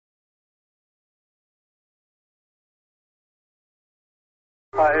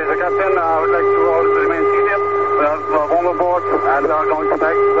 Here's the captain. I would like to all remain seated. We have bomb aboard and we are going to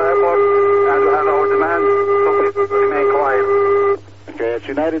back to the airport and we have our demand, so please remain quiet. Okay, it's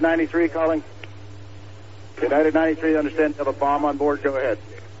United 93 calling. United 93, understand you have a bomb on board. Go ahead.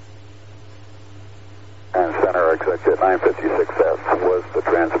 And Center executive 956F was the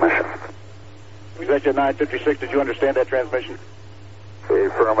transmission. Executive 956, did you understand that transmission? The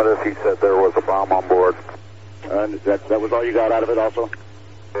affirmative, he said there was a bomb on board. That was all you got out of it also?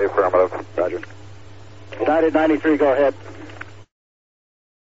 The affirmative. Roger. United 93, go ahead.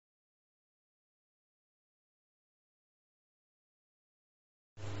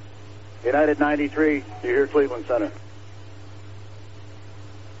 United 93, you hear Cleveland Center.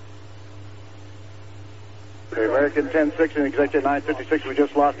 Okay, American 1060 and Executive 956, we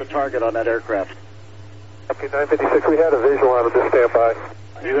just lost a target on that aircraft. Okay, 956, we had a visual on it, just stand by.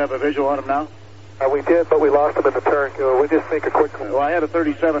 Do you have a visual on him now? We did, but we lost him in the turn. We just make a quick... Well, I had a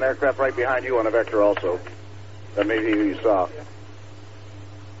 37 aircraft right behind you on a Vector also. That may be who you saw.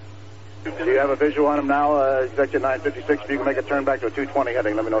 Do you have a visual on him now, Executive 956? If you can make a turn back to a 220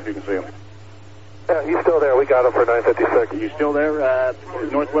 heading, let me know if you can see him. Yeah, he's still there. We got him for 956. Are you still there?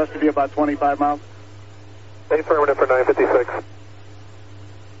 Northwest to be about 25 miles? Affirmative for 956.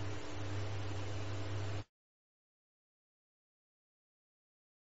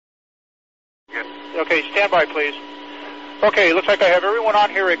 Okay, stand by, please. Okay, looks like I have everyone on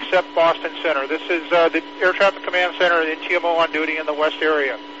here except Boston Center. This is the Air Traffic Command Center and TMO on duty in the west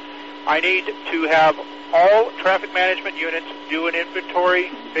area. I need to have all traffic management units do an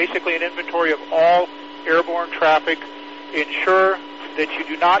inventory, basically an inventory of all airborne traffic. Ensure that you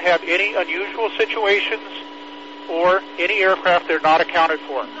do not have any unusual situations or any aircraft that are not accounted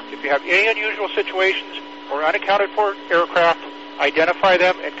for. If you have any unusual situations or unaccounted for aircraft, identify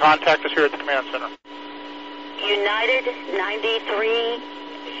them and contact us here at the Command Center. United 93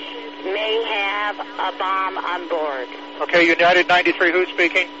 may have a bomb on board. Okay, United 93, who's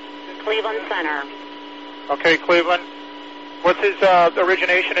speaking? Cleveland Center. Okay, Cleveland. What's his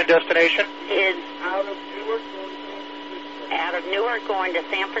origination and destination? out of Newark going to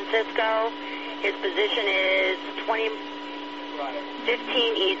San Francisco. His position is 15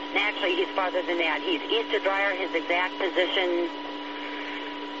 east. Actually, he's farther than that. He's east of Dreyer. His exact position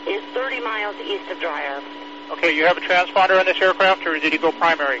is 30 miles east of Dreyer. Okay, you have a transponder on this aircraft, or did he go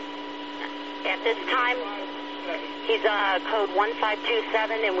primary? At this time, he's code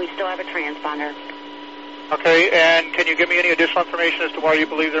 1527, and we still have a transponder. Okay, and can you give me any additional information as to why you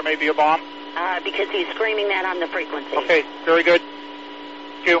believe there may be a bomb? Because he's screaming that on the frequency. Okay, very good.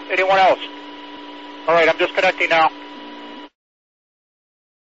 Thank you. Anyone else? All right, I'm disconnecting now.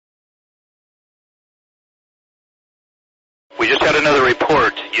 We just had another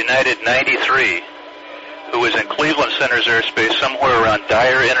report, United 93, who was in Cleveland Center's airspace somewhere around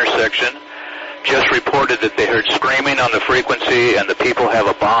Dyer intersection, just reported that they heard screaming on the frequency and the people have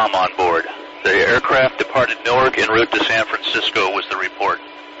a bomb on board. The aircraft departed Newark en route to San Francisco was the report.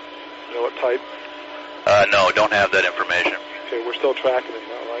 You know what type? No, don't have that information. Okay, we're still tracking it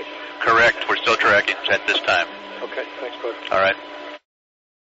now, right? Correct, we're still tracking at this time. Okay, thanks, bud. All right.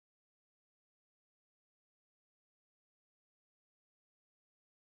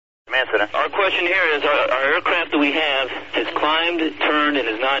 Our question here is, our aircraft that we have has climbed, turned, and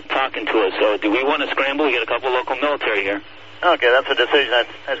is not talking to us. So do we want to scramble? We got a couple of local military here. Okay, that's a decision that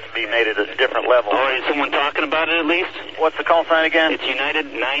has to be made at a different level. All right, is someone talking about it at least? What's the call sign again? It's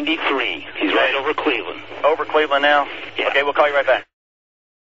United 93. He's right over Cleveland. Over Cleveland now? Yeah. Okay, we'll call you right back.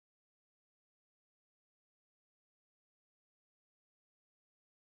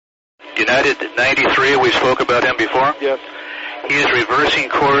 United 93, we spoke about him before? Yes. He is reversing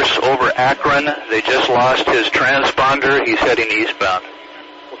course over Akron. They just lost his transponder. He's heading eastbound.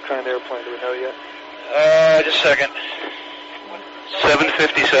 What kind of airplane do we know yet? Just a second.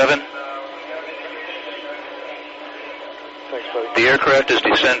 757. Thanks, buddy. The aircraft is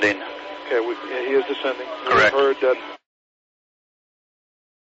descending. Okay, he is descending. Correct. We heard that.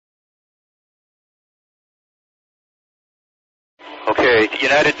 Okay,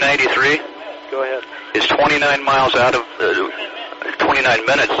 United 93. Go ahead. Is 29 miles out of, 29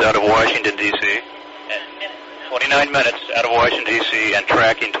 minutes out of Washington, D.C. 29 minutes out of Washington, D.C. and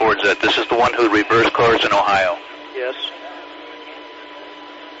tracking towards it. This is the one who reversed course in Ohio. Yes.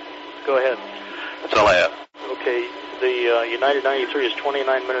 Go ahead. That's all I have. Okay, the United 93 is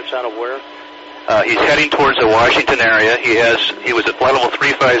 29 minutes out of where? He's heading towards the Washington area. He was at flight level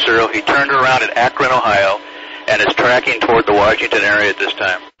 350. He turned around at Akron, Ohio, and is tracking toward the Washington area at this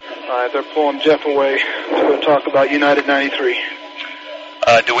time. All right, they're pulling Jeff away. We're going to talk about United 93.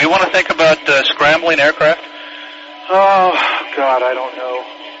 Do we want to think about scrambling aircraft? Oh, God, I don't know.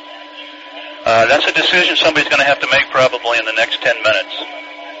 That's a decision somebody's going to have to make probably in the next 10 minutes.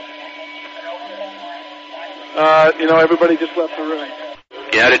 Everybody just left the room.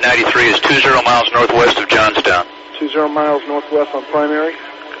 United 93 is 20 miles northwest of Johnstown. 20 miles northwest on primary?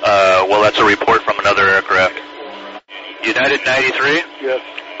 Well, that's a report from another aircraft. United 93? Yes.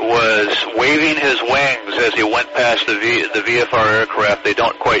 Was waving his wings as he went past the VFR aircraft. They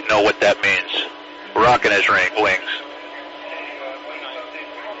don't quite know what that means. Rocking his wings.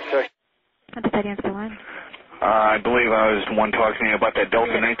 Okay. I believe I was the one talking to you about that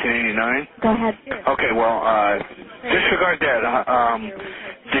Delta 1989. Go ahead. Okay, well, disregard that.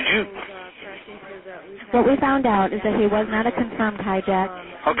 Did you... What we found out is that he was not a confirmed hijack.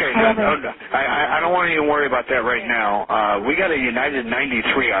 Okay, However, I don't want to even worry about that right now. We got a United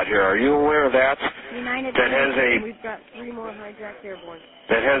 93 out here. Are you aware of that? United that has a... We've got 3 more hijacked airborne.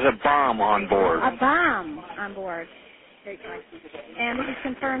 That has a bomb on board. A bomb on board. And this is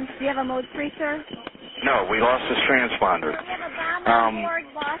confirmed. Do you have a mode 3, sir? No, we lost his transponder. We have a bomb on board,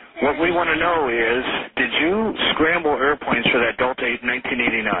 Boston. What we want to know is, did you scramble airplanes for that Delta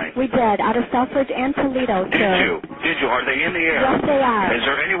 1989? We did, out of Selfridge and Toledo, sir. Did you? Are they in the air? Yes, they are. Is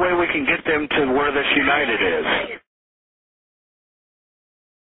there any way we can get them to where this United is?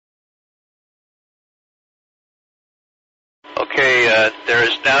 Okay, there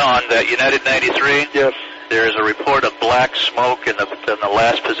is now on that United 93. Yes. There is a report of black smoke in the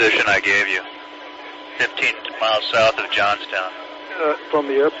last position I gave you, 15 miles south of Johnstown. From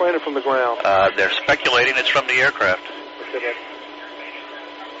the airplane or from the ground? They're speculating it's from the aircraft. Okay.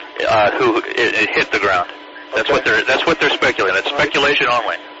 It hit the ground. That's what they're speculating. It's speculation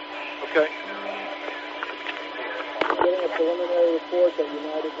only. Okay. We have a preliminary report that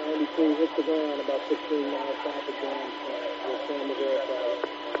United 93 hit the ground about 16 miles south of Johnstown. We'll send the verify.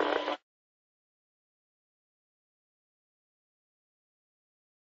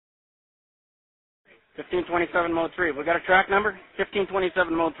 1527 mode 3. We got a track number?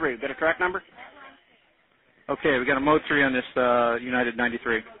 1527 mode 3. We got a track number? Okay, we got a mode 3 on this United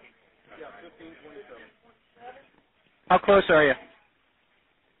 93. How close are you?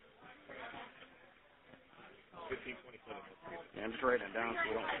 1527. Yeah, I'm just writing it down so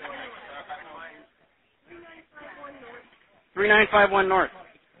we don't. 3951 north.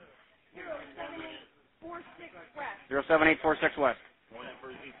 07846 west.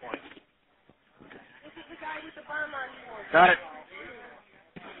 Got it.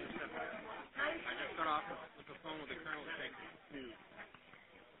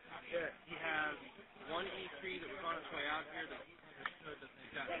 He has one E3 that was on its way out here that understood that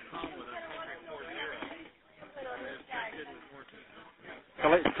they've got a call with us,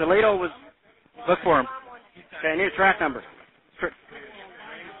 1340. Toledo was. Look for him. Okay, I need a track number.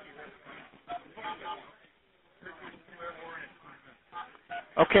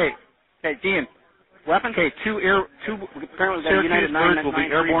 Okay. Hey, Dean. Weapon? Okay, two apparently the United 9 will be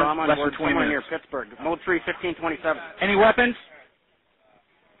airborne bomb on less board than 20 somewhere minutes. near Pittsburgh. Mode 3, 1527. Any weapons?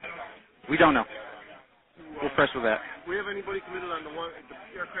 We don't know. We'll press with that. We have anybody committed on the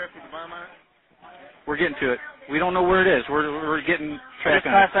aircraft with the bomb on it? We're getting to it. We don't know where it is. We're getting track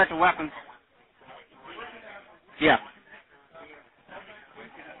on it. Pass that to weapons. Yeah.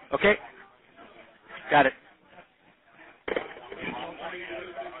 Okay. Got it.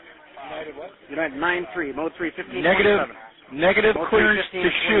 United 9-3, mode 3, 1527. Negative mode clearance 3, to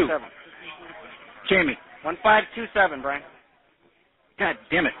shoot. Jamie. 1527, Brian. God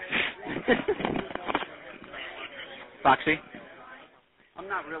damn it. Foxy. I'm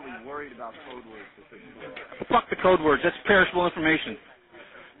not really worried about code words at this point. Fuck the code words. That's perishable information.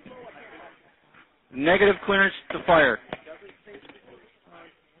 Negative clearance to fire.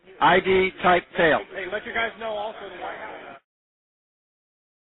 ID type tail. Hey, let your guys know also the White House.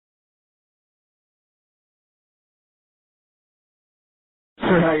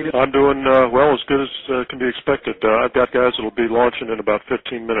 Sir, how you doing? I'm doing well, as good as can be expected. I've got guys that will be launching in about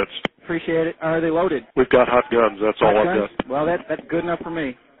 15 minutes. Appreciate it. Are they loaded? We've got hot guns. That's all I've got. Well, that's good enough for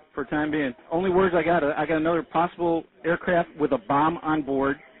me for time being. Only words I got another possible aircraft with a bomb on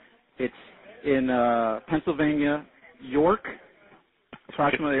board. It's in Pennsylvania, York,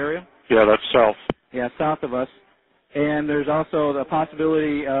 approximate area. Yeah, that's south. Yeah, south of us. And there's also the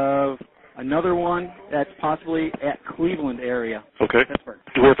possibility of another one that's possibly at Cleveland area. Okay. Pittsburgh.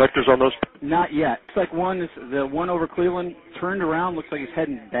 Do we have vectors on those? Not yet. Looks like the one over Cleveland turned around. Looks like he's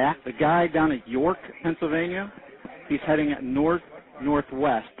heading back. The guy down at York, Pennsylvania, he's heading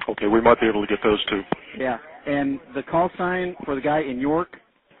northwest. Okay, we might be able to get those two. Yeah. And the call sign for the guy in York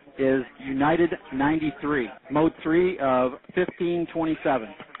is United 93, mode 3 of 1527.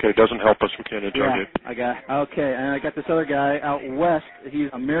 Okay, doesn't help us. We can't interrogate. Yeah, okay, and I got this other guy out west. He's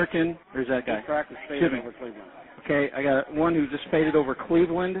American. There's that guy. Practice faded over Cleveland. Okay, I got one who just faded over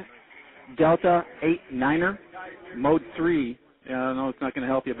Cleveland, Delta 89er, mode 3. I know it's not going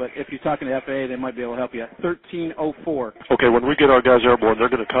to help you, but if you're talking to FAA, they might be able to help you. 1304. Okay, when we get our guys airborne, they're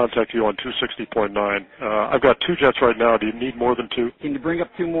going to contact you on 260.9. I've got two jets right now. Do you need more than two? Can you bring up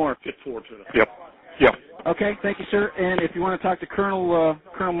two more? Get four to them. Yep. Yep. Okay, thank you, sir. And if you want to talk to Colonel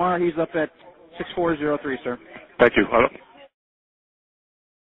Marr, he's up at 6403, sir. Thank you.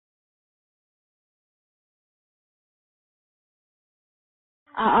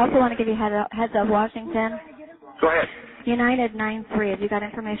 I also want to give you heads up, Washington. Go ahead. United 93. Have you got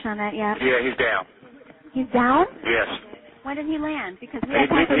information on that yet? Yeah, he's down. He's down? Yes. When did he land? Because we have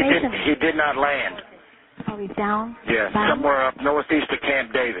confirmation. He did not land. Oh, he's down? Yes, Down? somewhere up northeast of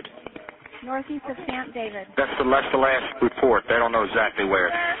Camp David. Northeast of Camp David. That's the last report. They don't know exactly where.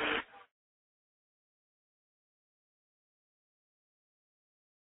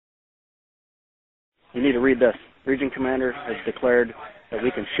 You need to read this. Region Commander has declared that we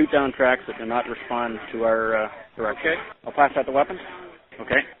can shoot down tracks that do not respond to our direction. Okay. I'll pass that to weapons.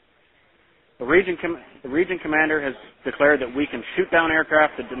 Okay. The Region Commander has declared that we can shoot down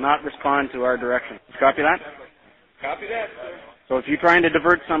aircraft that do not respond to our direction. Copy that? Copy that, sir. So if you're trying to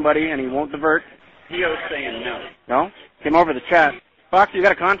divert somebody and he won't divert. Heo's saying no. No? Came over the chat. Fox, you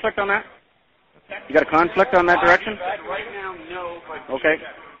got a conflict on that? You got a conflict on that direction? Right now, no. But Okay.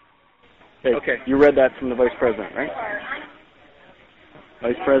 Okay. You read that from the Vice President, right?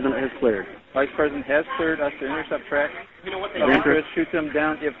 Vice President has cleared. Vice President has cleared us to intercept track. you know what they Of do? interest, shoot them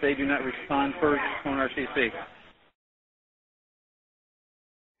down if they do not respond first on RCC.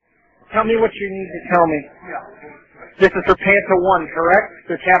 Tell me what you need to tell me. This is for Panther 1, correct?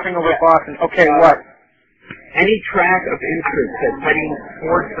 They're tapping over Boston. Okay, what? Any track of interest that's heading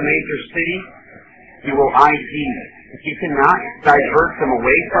towards the major city, you will ID. If you cannot divert them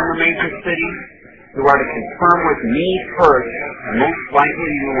away from the major city, you are to confirm with me first. Most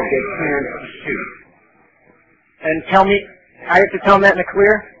likely you will get clearance to shoot. And tell me, I have to tell them that in the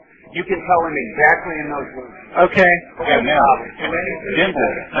clear? You can tell him exactly in those words. Okay. Yeah, now.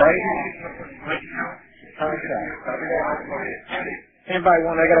 Dimple, right? Okay. Stand by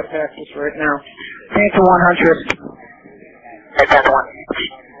one. I gotta pass this right now. Panther 1 Huntress. Hey, Panther 1.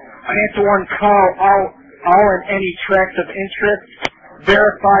 Panther 1, call all and any tracks of interest.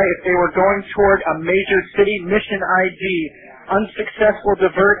 Verify if they were going toward a major city. Mission ID. Unsuccessful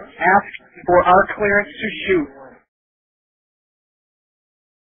divert. Ask for our clearance to shoot.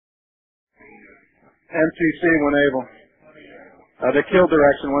 MCC when able. The kill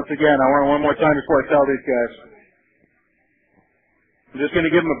direction once again. I want it one more time before I tell these guys. I'm just going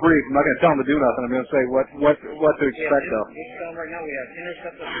to give them a brief. I'm not going to tell them to do nothing. I'm going to say what to expect though. Right now we have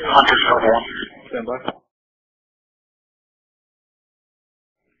intercept of Huntress 1. Stand by.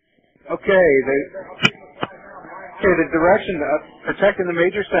 Okay, the direction of protecting the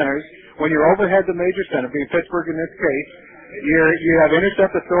major centers. When you're overhead the major center, being Pittsburgh in this case, you have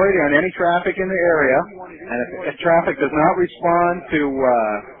intercept authority on any traffic in the area, and if traffic does not respond to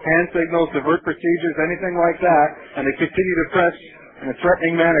hand signals, divert procedures, anything like that, and they continue to press in a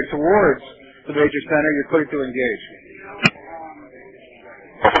threatening manner towards the major center, you're clear to engage.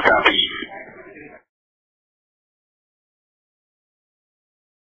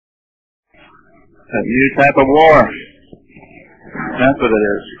 A new type of war. That's what it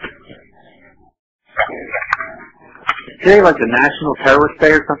is. Today, like the National Terrorist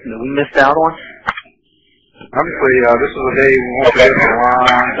Day or something that we missed out on? Obviously, this is a day we won't forget for a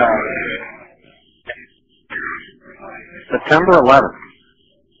long time. September 11th,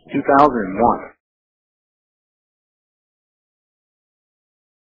 2001.